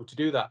encourage people to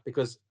do that,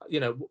 because, you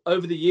know,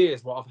 over the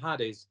years, what I've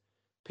had is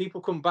people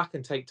come back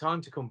and take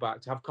time to come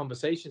back to have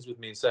conversations with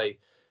me and say,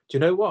 do you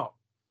know what?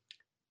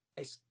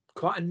 It's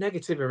quite a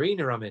negative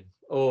arena I'm in,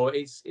 or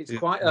it's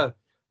quite a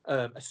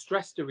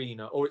stressed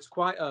arena, or it's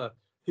quite a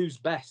who's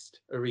best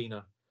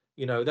arena.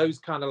 You know, those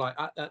kind of like,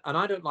 and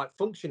I don't like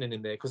functioning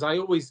in there, because I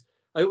always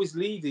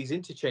leave these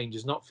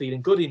interchanges not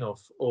feeling good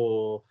enough,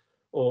 or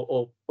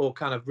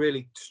kind of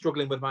really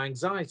struggling with my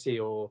anxiety,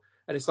 and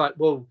it's like,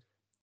 well,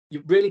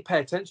 you really pay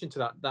attention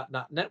to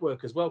that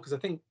network as well, because I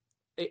think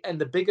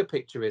and the bigger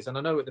picture is, and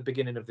I know at the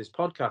beginning of this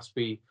podcast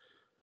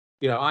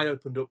I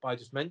opened up by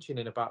just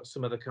mentioning about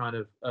some of the kind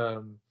of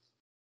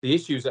the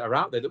issues that are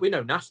out there that we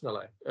know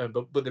nationally,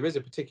 but there is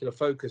a particular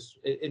focus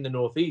in the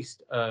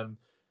Northeast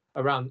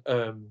around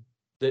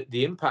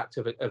the impact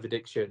of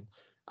addiction,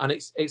 and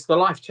it's the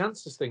life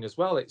chances thing as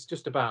well. It's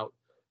just about,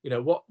 you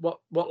know,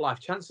 what life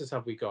chances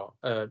have we got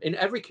in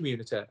every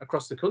community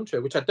across the country,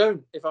 which I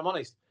don't, if I'm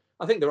honest,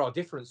 I think there are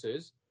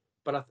differences,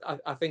 but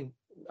I think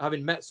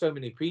having met so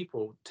many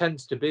people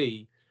tends to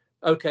be,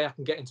 okay, I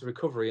can get into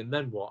recovery, and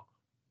then what?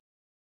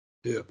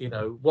 Yeah. You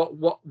know,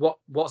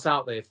 what's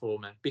out there for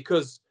me?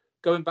 Because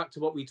going back to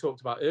what we talked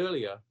about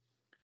earlier,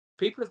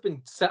 people have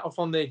been set off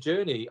on their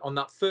journey on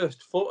that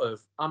first foot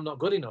of, I'm not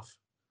good enough.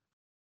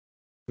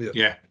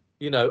 Yeah.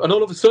 You know, and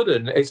all of a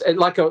sudden, it's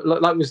like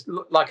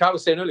I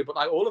was saying earlier, but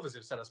like all of us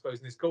have said, I suppose,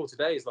 in this call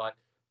today, is like,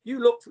 you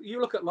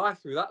look at life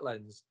through that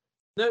lens.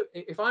 No,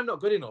 if I'm not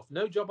good enough,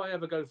 no job I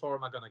ever go for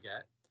am I going to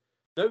get.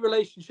 No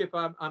relationship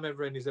I'm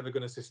ever in is ever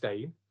going to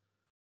sustain.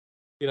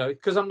 You know,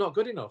 because I'm not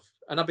good enough,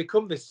 and I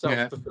become this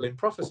self-fulfilling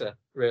prophecy,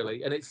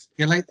 really. And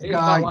you're like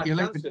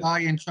the guy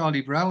in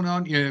Charlie Brown,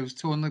 aren't you? Who's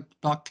towing the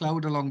black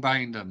cloud along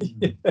behind him.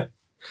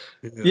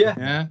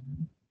 Yeah.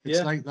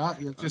 It's like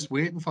that. You're just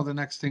waiting for the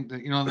next thing, the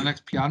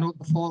next piano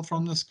to fall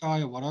from the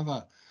sky or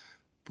whatever.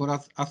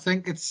 But I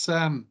think it's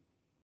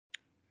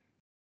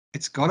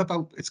got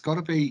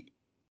to be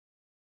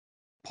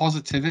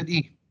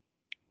positivity.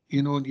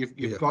 You know,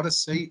 you've got to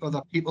see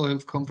other people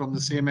who've come from the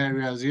same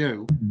area as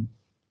you.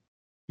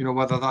 You know,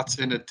 whether that's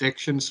in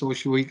addiction,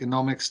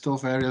 socioeconomic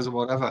stuff, areas or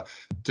whatever,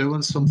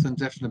 doing something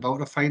different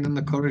about it, finding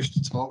the courage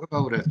to talk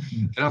about it.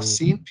 And I've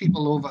seen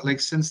people over,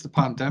 like, since the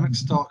pandemic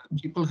started,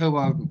 people who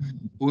are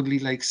only,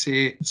 like,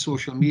 say,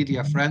 social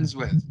media friends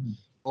with,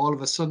 all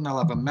of a sudden I'll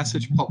have a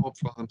message pop up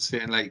from them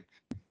saying, like,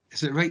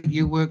 is it right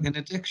you work in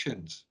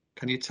addictions?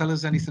 Can you tell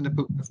us anything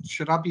about,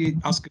 should I be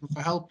asking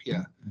for help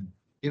here?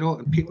 You know,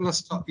 and people are,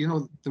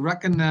 they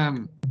reckon,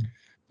 they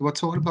were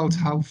talking about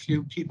how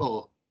few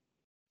people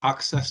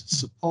accessed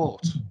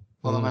support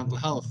for their mental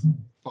health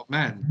for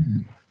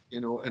men, you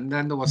know, and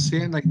then they were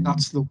saying, like,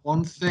 that's the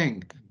one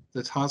thing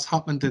that has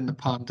happened in the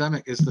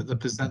pandemic, is that the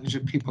percentage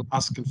of people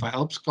asking for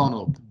help's gone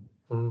up.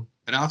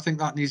 And I think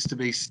that needs to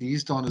be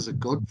seized on as a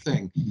good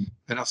thing.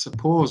 And I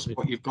suppose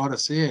what you've got to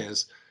say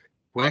is,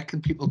 where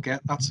can people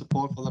get that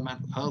support for their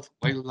mental health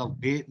while they're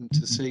waiting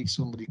to see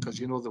somebody? Because,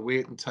 you know, the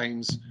waiting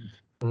times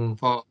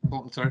for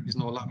talking therapies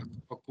and all that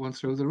are going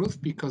through the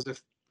roof, because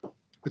if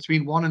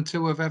between 1 and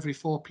 2 of every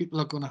 4 people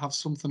are going to have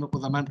something up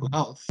with their mental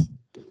health,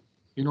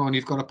 you know, and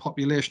you've got a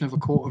population of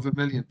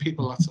 250,000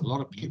 people, that's a lot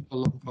of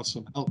people looking for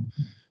some help.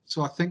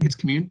 So I think it's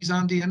communities,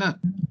 Andy, isn't it?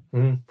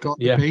 Got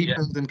to be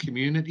building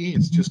community.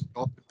 It's just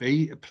got to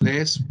be a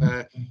place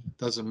where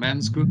there's a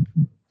men's group,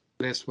 a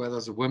place where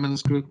there's a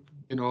women's group,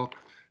 you know,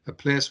 a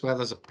place where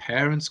there's a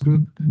parents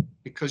group,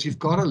 because you've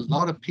got a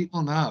lot of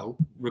people now,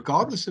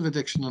 regardless of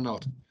addiction or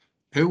not,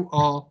 who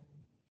are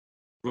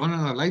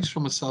running their lives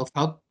from a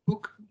self-help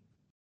book,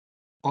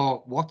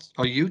 or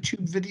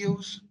YouTube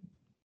videos,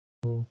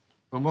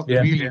 and what they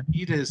really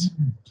need is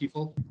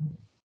people.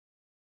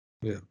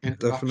 Yeah,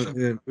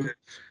 definitely.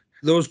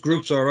 Those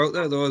groups are out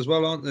there though as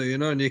well, aren't they? You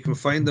know, and you can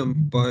find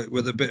them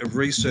with a bit of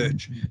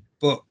research.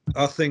 But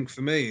I think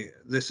for me,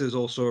 this is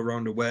also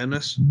around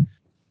awareness.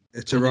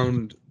 It's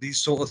around these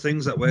sort of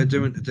things that we're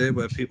doing today,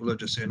 where people are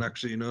just saying,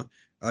 actually, you know,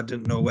 I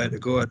didn't know where to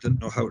go. I didn't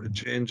know how to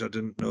change. I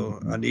didn't know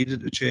I needed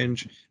to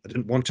change. I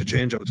didn't want to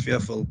change. I was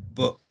fearful.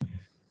 But,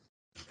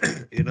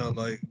 you know,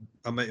 like,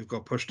 I might have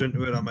got pushed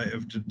into it. I might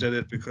have did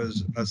it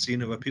because I've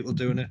seen other people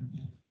doing it.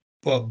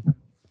 But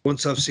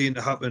once I've seen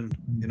it happen,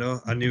 you know,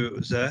 I knew it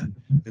was there.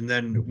 And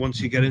then once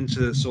you get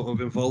into sort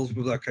of involved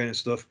with that kind of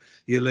stuff,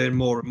 you learn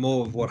more and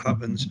more of what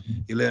happens.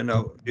 You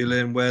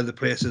learn where the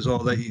places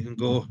are that you can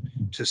go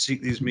to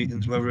seek these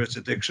meetings, whether it's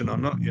addiction or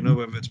not, you know,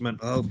 whether it's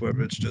mental health,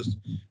 whether it's just,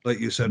 like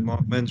you said,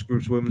 Mark, men's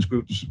groups, women's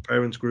groups,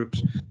 parents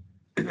groups,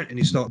 and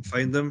you start to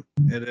find them.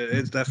 And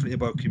it's definitely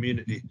about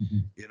community,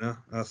 you know,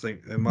 I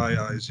think, in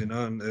my eyes, you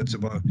know, and it's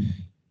about,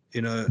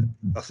 you know,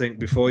 I think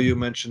before you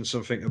mentioned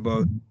something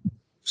about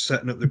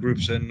setting up the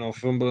groups in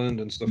Northumberland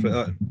and stuff like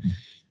that.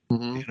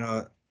 You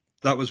know,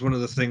 that was one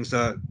of the things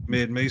that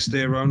made me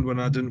stay around when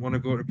I didn't want to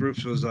go to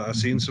groups, was that I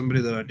seen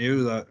somebody that I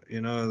knew that, you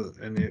know,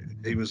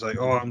 and he was like,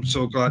 oh, I'm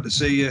so glad to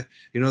see you.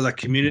 You know, that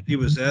community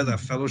was there,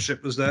 that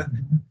fellowship was there.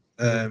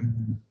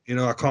 You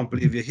know, I can't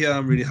believe you're here.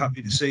 I'm really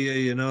happy to see you,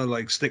 you know,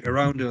 like, stick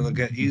around and it'll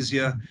get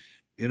easier,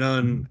 you know,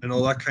 and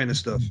all that kind of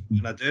stuff.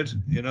 And I did,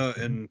 you know,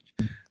 and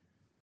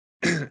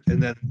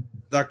then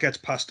that gets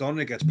passed on,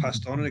 it gets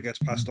passed on, and it gets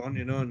passed on,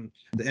 you know, and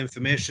the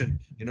information,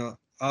 you know,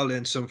 I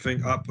learned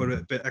something, I put a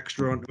bit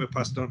extra onto it,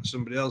 passed it on to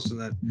somebody else, and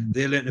then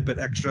they learned a bit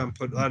extra and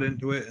put that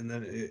into it, and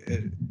then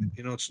it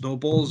you know, it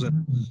snowballs,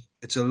 and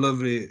it's a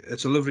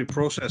lovely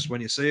process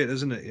when you see it,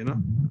 isn't it? You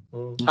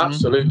know.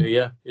 Absolutely,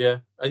 yeah.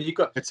 And you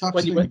got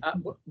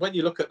when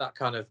you look at that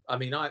kind of, I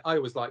mean, I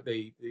always like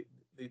the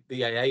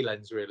AA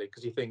lens, really,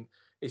 because you think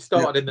it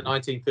started in the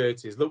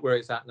 1930s. Look where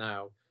it's at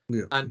now.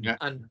 And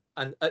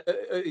at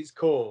its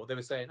core, they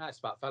were saying, it's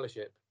about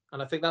fellowship,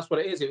 and I think that's what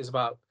it is. It was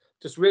about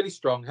just really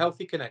strong,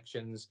 healthy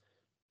connections.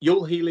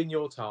 You'll heal in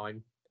your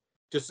time.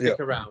 Just stick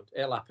around.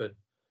 It'll happen.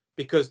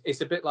 Because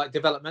it's a bit like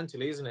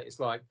developmentally, isn't it? It's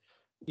like,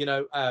 you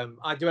know,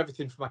 I do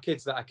everything for my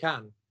kids that I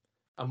can.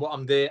 And what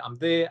I'm there,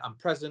 I'm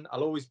present.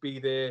 I'll always be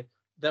there.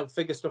 They'll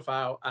figure stuff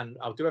out, and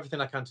I'll do everything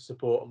I can to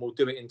support, and we'll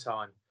do it in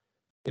time.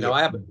 You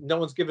know, no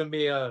one's given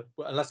me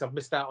unless I've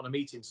missed out on a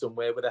meeting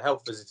somewhere with a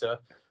health visitor,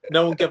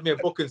 no one gave me a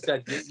book and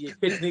said, your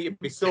kids need to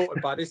be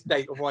sorted by this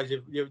date, otherwise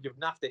you've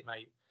naffed it,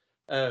 mate.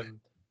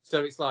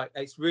 So it's like,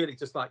 it's really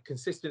just like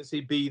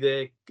consistency, be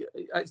there.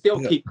 It's the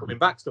old keep coming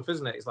back stuff,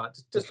 isn't it? It's like,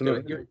 just do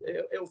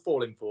it. It'll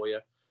fall in for you,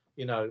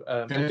 you know.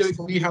 And it's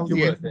funny how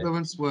the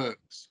influence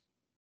works.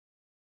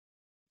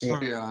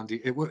 Sorry,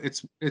 Andy.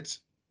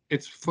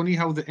 It's funny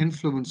how the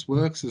influence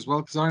works as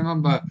well, because I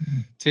remember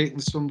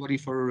taking somebody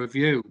for a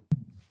review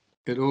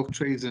at Oak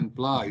Trees in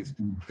Blythe,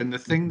 and the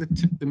thing that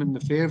tipped them in the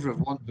favour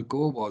of wanting to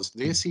go was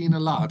they seen a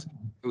lad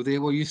who they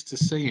were used to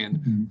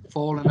seeing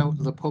falling out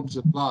of the pubs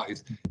at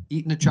Blythe,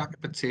 eating a jack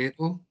of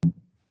potato,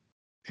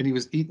 and he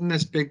was eating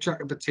this big jack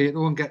of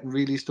potato and getting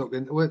really stuck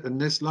into it, and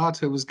this lad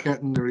who was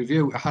getting the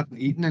review hadn't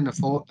eaten in a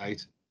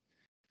fortnight.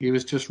 He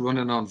was just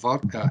running on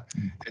vodka,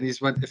 and he's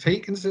went, if he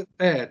can sit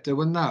there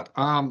doing that,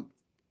 I'm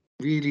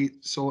really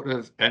sort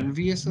of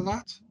envious of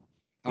that.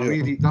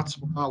 That's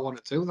what I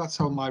want to do. That's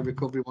how my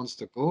recovery wants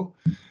to go.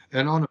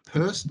 And on a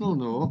personal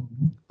note,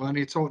 when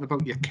you're talking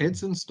about your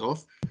kids and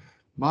stuff,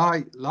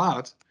 my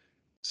lad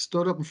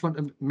stood up in front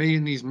of me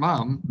and his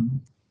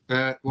mum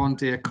one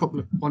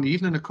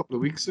evening a couple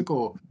of weeks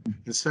ago,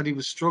 and said he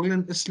was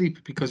struggling to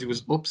sleep because he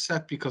was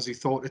upset because he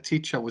thought a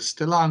teacher was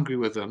still angry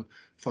with him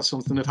for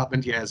something that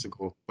happened years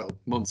ago, well,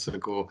 months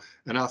ago.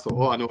 And I thought,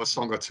 oh, I know a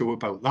song or two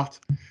about that.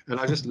 And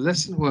I just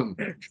listened to him.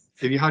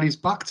 And he had his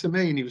back to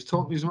me, and he was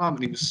talking to his mum,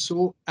 and he was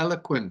so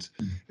eloquent.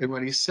 And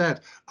when he said,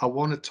 I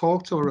want to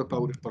talk to her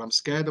about it, but I'm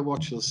scared of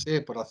what she'll say,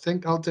 but I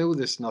think I'll do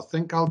this, and I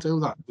think I'll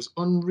do that. It was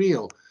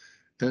unreal.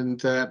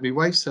 And my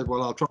wife said,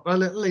 well, I'll drop her a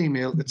little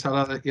email to tell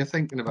her that you're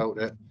thinking about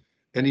it.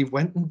 And he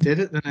went and did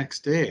it the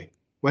next day.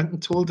 Went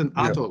and told an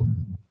adult,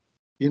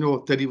 you know,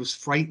 that he was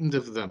frightened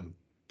of them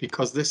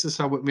because this is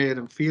how it made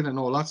him feel and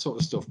all that sort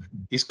of stuff.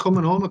 He's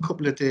coming home a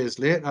couple of days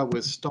later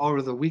with Star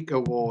of the Week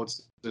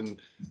awards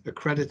and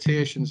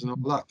accreditations and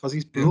all that because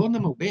he's blown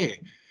them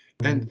away.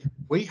 And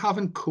we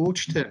haven't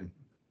coached him.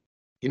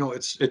 You know,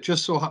 it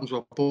just so happens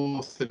we're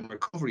both in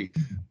recovery,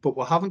 but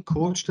we haven't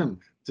coached him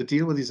to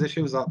deal with these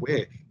issues that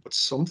way. But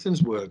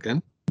something's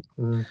working.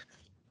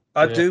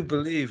 I do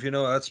believe, you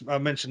know, I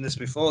mentioned this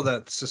before,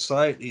 that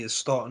society is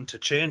starting to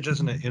change,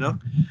 isn't it? You know,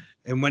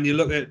 and when you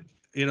look at,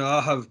 you know,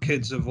 I have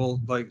kids of all,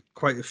 like,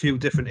 quite a few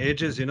different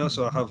ages, you know,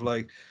 so I have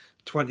like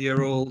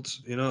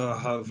 20-year-olds, you know, I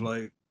have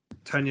like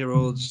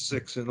 10-year-olds,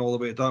 6 and all the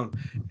way down,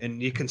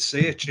 and you can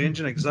see it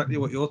changing, exactly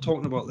what you're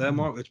talking about there,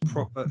 Mark. It's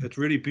proper, it's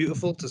really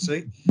beautiful to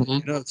see.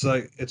 You know, it's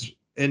like,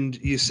 and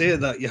you say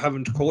that you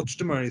haven't coached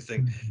them or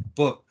anything,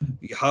 but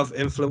you have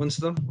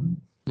influenced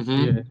them.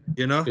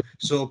 You know,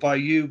 so by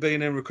you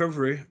being in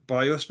recovery,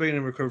 by us being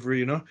in recovery,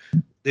 you know,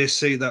 they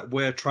see that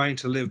we're trying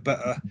to live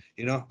better.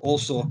 You know,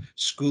 also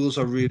schools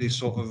are really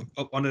sort of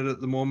up on it at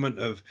the moment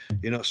of,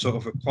 you know, sort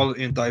of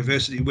equality and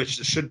diversity, which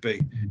there should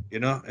be, you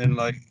know. And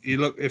like,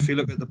 if you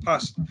look at the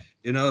past,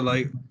 you know,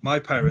 like my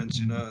parents,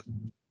 you know,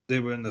 they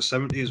were in the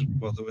 70s,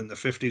 well, they were in the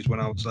 50s when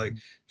I was like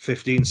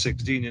 15,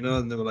 16, you know,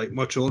 and they were like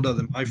much older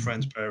than my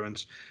friends'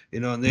 parents, you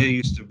know, and they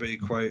used to be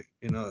quite,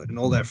 you know, and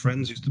all their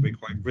friends used to be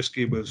quite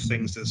risky with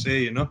things to say,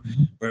 you know,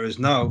 whereas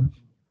now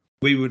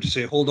we would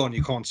say, hold on,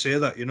 you can't say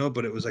that, you know,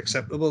 but it was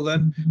acceptable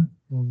then.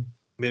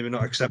 Maybe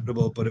not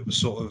acceptable, but it was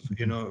sort of,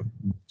 you know,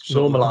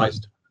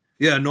 normalized.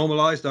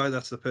 Normalized.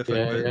 That's the perfect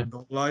word.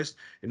 Normalized,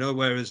 you know,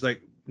 whereas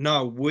like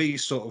now we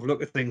sort of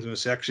look at things and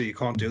say, actually, you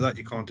can't do that,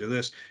 you can't do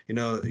this, you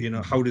know,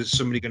 how does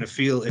somebody going to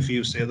feel if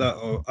you say that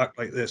or act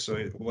like this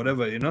or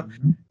whatever, you know?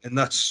 And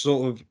that's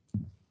sort of,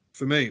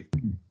 for me,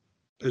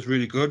 is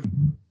really good.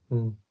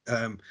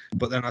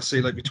 But then I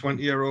see like my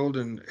 20-year-old,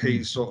 and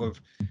he's sort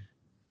of,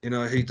 you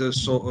know, he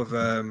does sort of,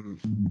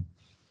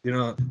 you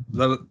know,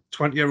 the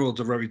 20-year-olds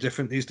are very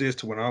different these days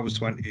to when I was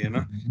 20, you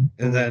know.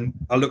 And then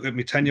I look at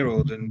my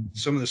 10-year-old, and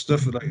some of the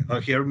stuff, like I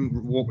hear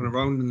him walking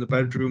around in the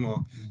bedroom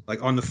or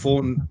like on the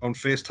phone on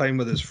FaceTime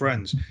with his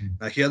friends. And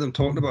I hear them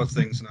talking about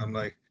things, and I'm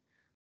like,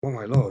 oh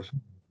my Lord,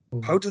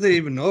 how do they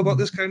even know about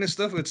this kind of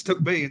stuff? It's took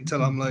me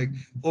until I'm like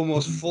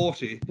almost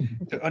 40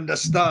 to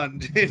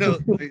understand, you know,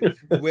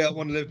 the way I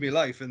want to live my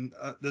life. And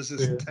there's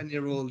this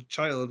 10-year-old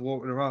child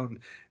walking around,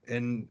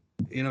 and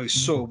you know, he's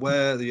so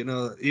aware, you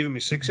know, even my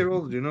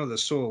 6-year-old, you know, they're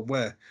so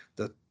aware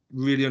that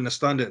really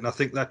understand it. And I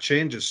think that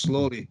change is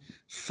slowly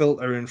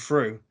filtering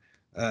through.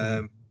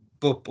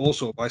 But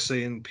also by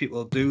seeing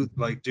people do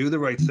the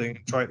right thing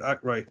and try to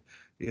act right,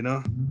 you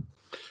know.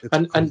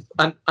 And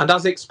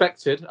as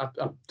expected,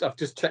 I've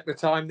just checked the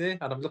time there,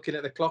 and I'm looking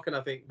at the clock, and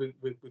I think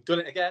we've done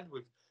it again.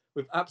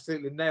 We've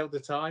absolutely nailed the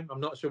time.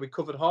 I'm not sure we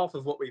covered half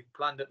of what we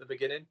planned at the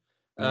beginning,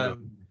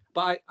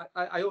 but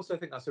I also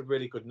think that's a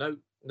really good note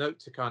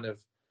to kind of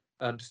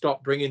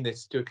start bringing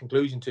this to a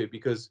conclusion to,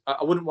 because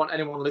I wouldn't want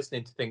anyone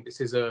listening to think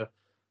this is a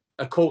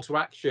a call to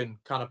action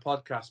kind of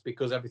podcast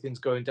because everything's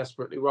going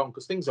desperately wrong,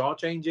 because things are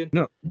changing.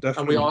 No, And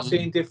definitely. we are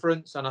seeing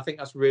difference, and I think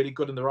that's really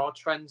good. And there are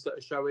trends that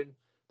are showing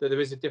that there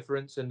is a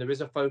difference, and there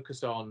is a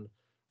focus on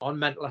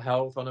mental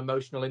health, on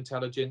emotional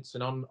intelligence,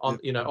 and on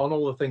you know, on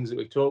all the things that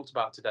we've talked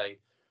about today.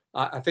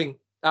 I think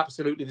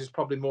absolutely there's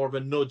probably more of a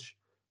nudge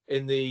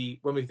in the,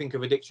 when we think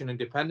of addiction and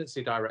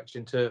dependency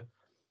direction, to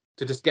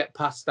just get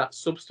past that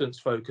substance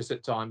focus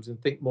at times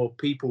and think more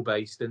people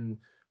based, and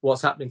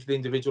what's happening for the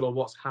individual, or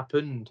what's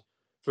happened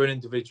for an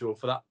individual,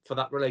 for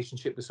that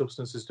relationship with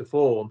substances to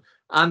form,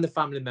 and the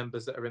family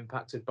members that are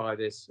impacted by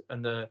this,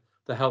 and the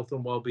health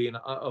and well-being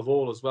of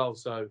all as well.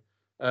 So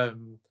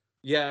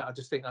yeah, I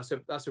just think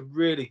that's a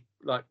really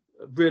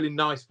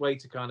nice way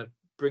to kind of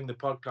bring the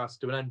podcast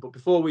to an end. But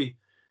before we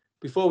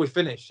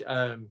finish,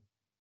 and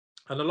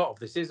a lot of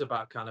this is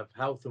about kind of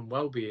health and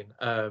well-being.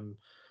 I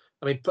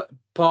mean,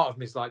 part of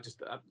me is like,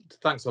 just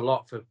thanks a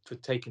lot for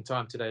taking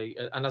time today.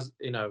 And as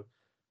you know,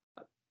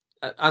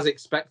 as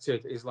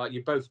expected, is like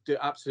you both do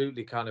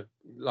absolutely kind of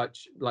like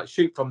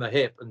shoot from the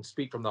hip and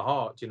speak from the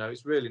heart. You know,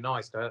 it's really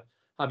nice to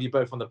have you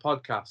both on the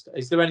podcast.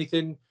 Is there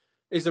anything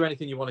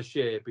you want to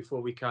share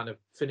before we kind of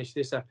finish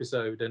this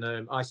episode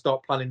and I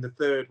start planning the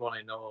third one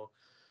in? Or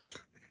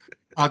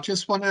I'd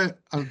just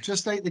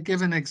like to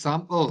give an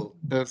example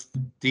of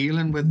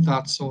dealing with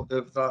that sort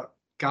of that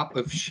gap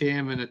of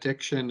shame and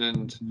addiction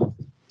and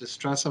the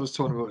stress I was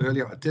talking about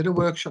earlier. I did a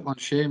workshop on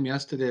shame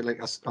yesterday,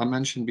 like I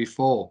mentioned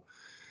before.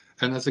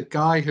 And there's a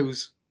guy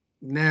who's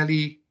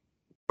nearly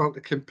about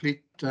to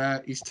complete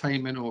his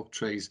time in Oak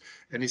Trees,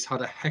 and he's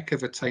had a heck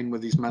of a time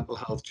with his mental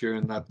health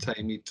during that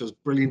time. He does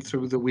brilliant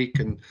through the week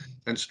and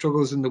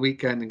struggles in the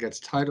weekend and gets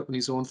tied up in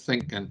his own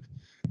thinking.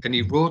 And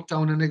he wrote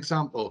down an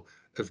example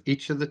of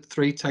each of the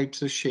three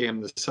types of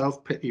shame: the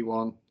self-pity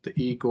one, the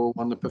ego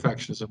one, the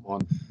perfectionism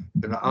one.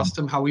 And I asked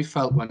him how he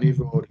felt when he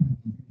wrote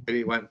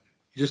it. And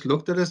he just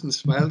looked at us and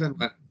smiled and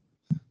went,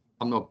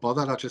 "I'm not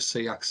bothered, I just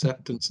see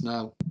acceptance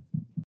now."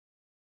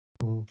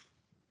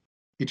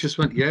 He just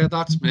went, "Yeah,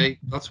 that's me.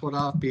 That's what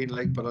I've been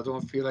like, but I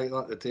don't feel like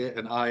that today,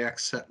 and I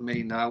accept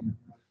me now."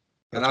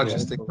 And I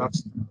just think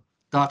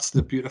that's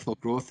the beautiful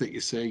growth that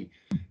you see.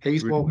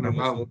 He's walking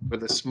around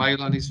with a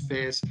smile on his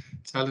face,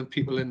 telling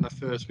people in the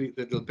first week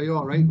that it'll be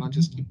all right, man.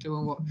 Just keep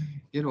doing what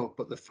you know.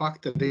 But the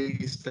fact that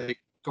he's like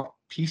got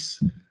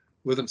peace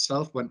with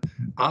himself, when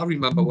I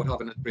remember what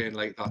having a brain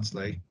like that's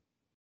like.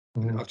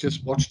 I've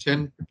just watched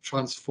him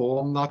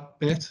transform that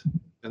bit,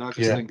 and I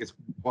just think it's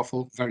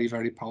powerful, very,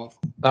 very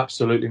powerful.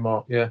 Absolutely,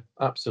 Mark. Yeah,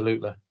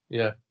 absolutely.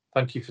 Yeah,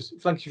 thank you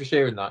for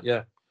sharing that.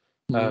 Yeah,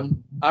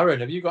 Aaron,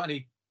 have you got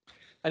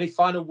any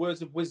final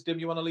words of wisdom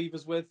you want to leave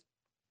us with?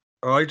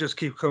 I just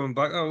keep coming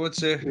back. I would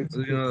say,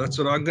 you know, that's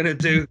what I'm going to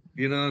do.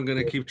 You know, I'm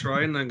going to keep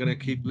trying. I'm going to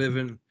keep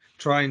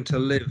trying to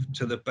live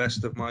to the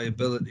best of my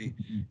ability.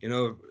 You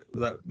know,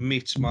 that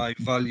meets my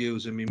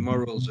values and my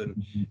morals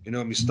and, you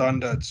know, my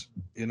standards,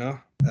 you know.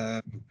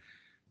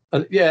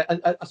 And yeah, and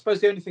I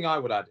suppose the only thing I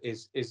would add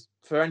is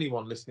for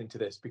anyone listening to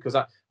this, because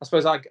I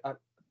suppose I've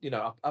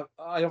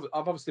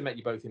obviously met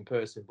you both in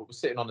person, but we're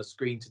sitting on a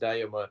screen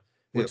today and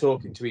we're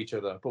talking to each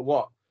other. But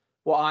what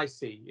I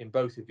see in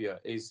both of you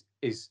is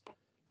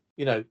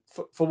you know,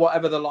 for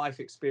whatever the life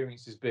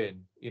experience has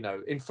been, you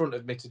know, in front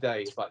of me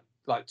today, it's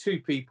like two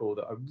people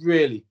that are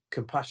really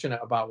compassionate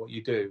about what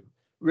you do,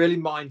 really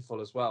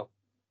mindful as well,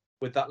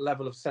 with that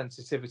level of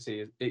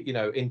sensitivity, you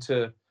know,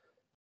 into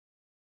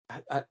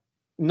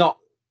not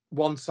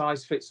one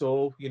size fits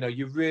all. You know,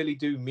 you really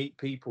do meet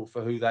people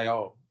for who they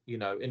are, you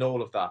know, in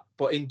all of that.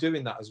 But in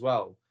doing that as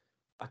well,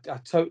 I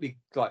totally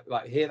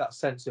like hear that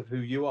sense of who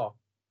you are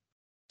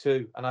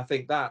too. And I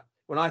think that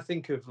when I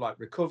think of like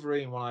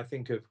recovery and when I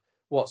think of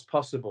what's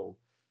possible,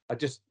 I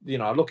just, you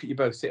know, I look at you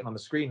both sitting on the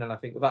screen and I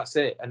think, well, that's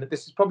it. And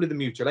this is probably the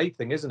mutual aid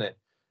thing, isn't it?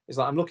 It's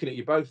like I'm looking at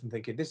you both and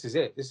thinking, this is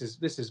it. This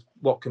is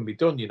what can be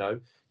done. You know,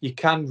 you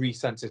can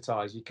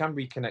resensitize, you can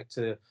reconnect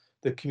to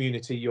the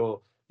community,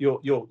 your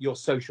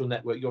social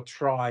network, your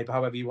tribe,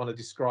 however you want to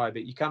describe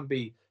it. You can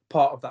be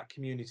part of that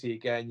community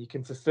again. You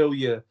can fulfill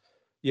your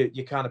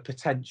kind of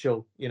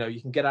potential. You know,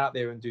 you can get out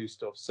there and do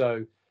stuff.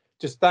 So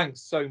just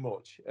thanks so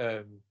much.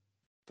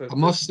 I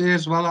must say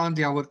as well,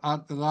 Andy, I would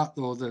add to that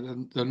though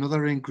that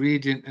another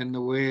ingredient in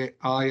the way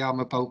I am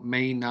about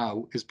me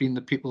now has been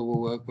the people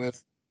we work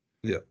with.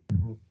 Yeah.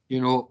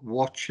 You know,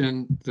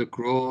 watching the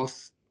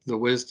growth, the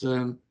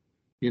wisdom,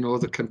 you know,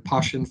 the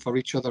compassion for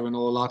each other and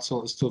all that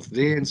sort of stuff.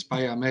 They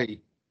inspire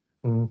me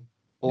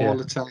all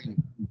the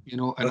time. You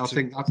know, and I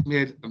think that's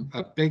made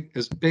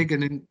as big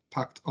an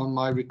impact on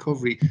my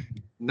recovery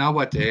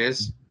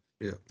nowadays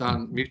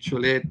than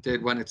mutual aid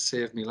did when it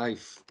saved me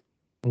life.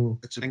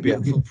 It's a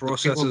beautiful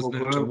process, isn't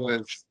it? To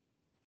watch.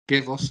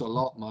 Give us a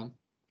lot, man.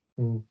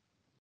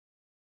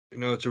 You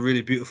know, it's a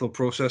really beautiful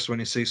process when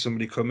you see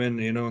somebody come in,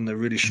 you know, and they're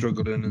really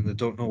struggling and they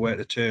don't know where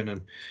to turn,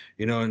 and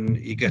you know, and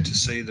you get to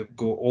see them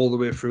go all the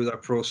way through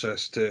that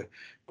process to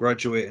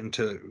graduate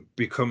into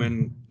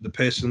becoming the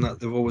person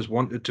that they've always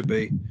wanted to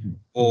be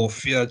or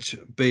feared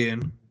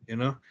being. You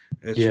know,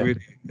 it's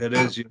really, it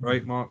is. You're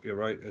right, Mark. You're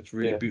right. It's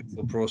really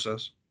beautiful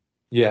process.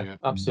 Yeah,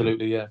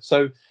 absolutely. Yeah.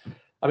 So,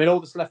 I mean, all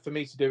that's left for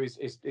me to do is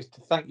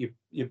to thank you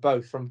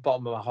both from the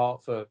bottom of my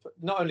heart for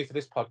not only for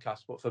this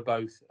podcast, but for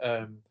both.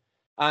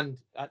 And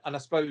I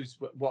suppose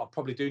what I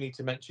probably do need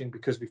to mention,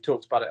 because we've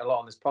talked about it a lot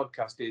on this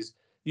podcast, is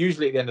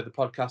usually at the end of the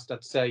podcast,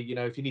 I'd say,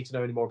 if you need to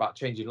know any more about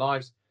Changing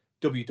Lives,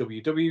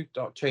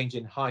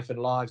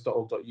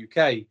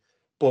 www.changing-lives.org.uk.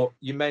 But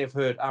you may have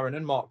heard Aaron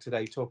and Mark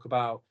today talk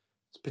about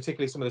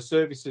particularly some of the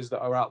services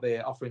that are out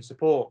there offering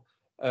support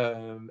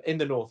in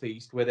the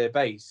Northeast where they're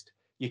based.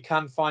 You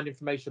can find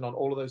information on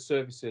all of those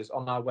services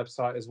on our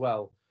website as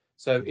well.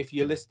 So if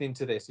you're listening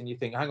to this and you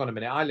think, hang on a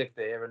minute, I live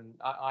there and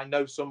I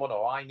know someone,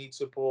 or I need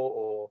support,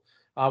 or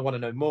I want to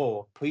know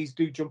more, please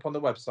do jump on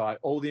the website.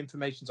 All the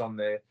information's on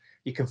there.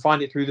 You can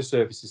find it through the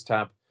services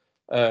tab.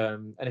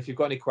 And if you've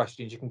got any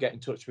questions, you can get in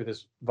touch with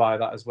us via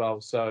that as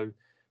well. So,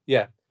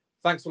 yeah,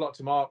 thanks a lot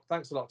to Mark.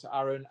 Thanks a lot to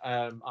Aaron.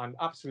 I'm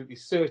absolutely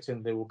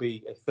certain there will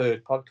be a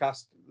third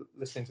podcast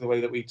listening to the way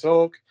that we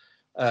talk.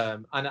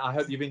 And I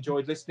hope you've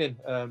enjoyed listening.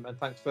 And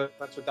thanks for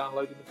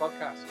downloading the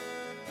podcast.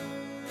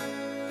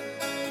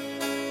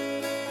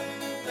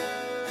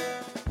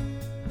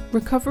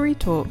 Recovery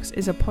Talks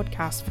is a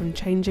podcast from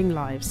Changing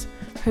Lives,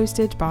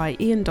 hosted by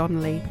Ian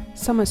Donnelly,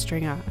 Summer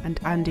Stringer and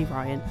Andy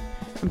Ryan,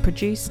 and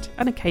produced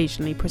and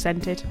occasionally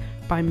presented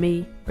by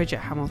me, Bridget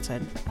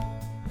Hamilton.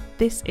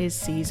 This is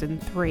season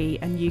 3,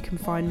 and you can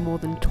find more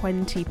than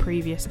 20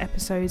 previous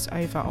episodes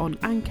over on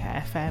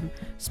Anchor FM,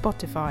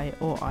 Spotify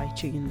or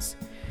iTunes.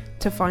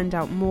 To find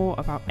out more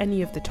about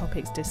any of the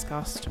topics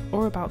discussed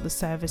or about the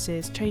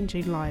services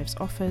Changing Lives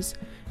offers,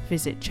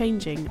 visit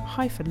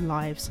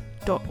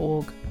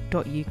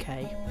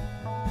changing-lives.org.uk.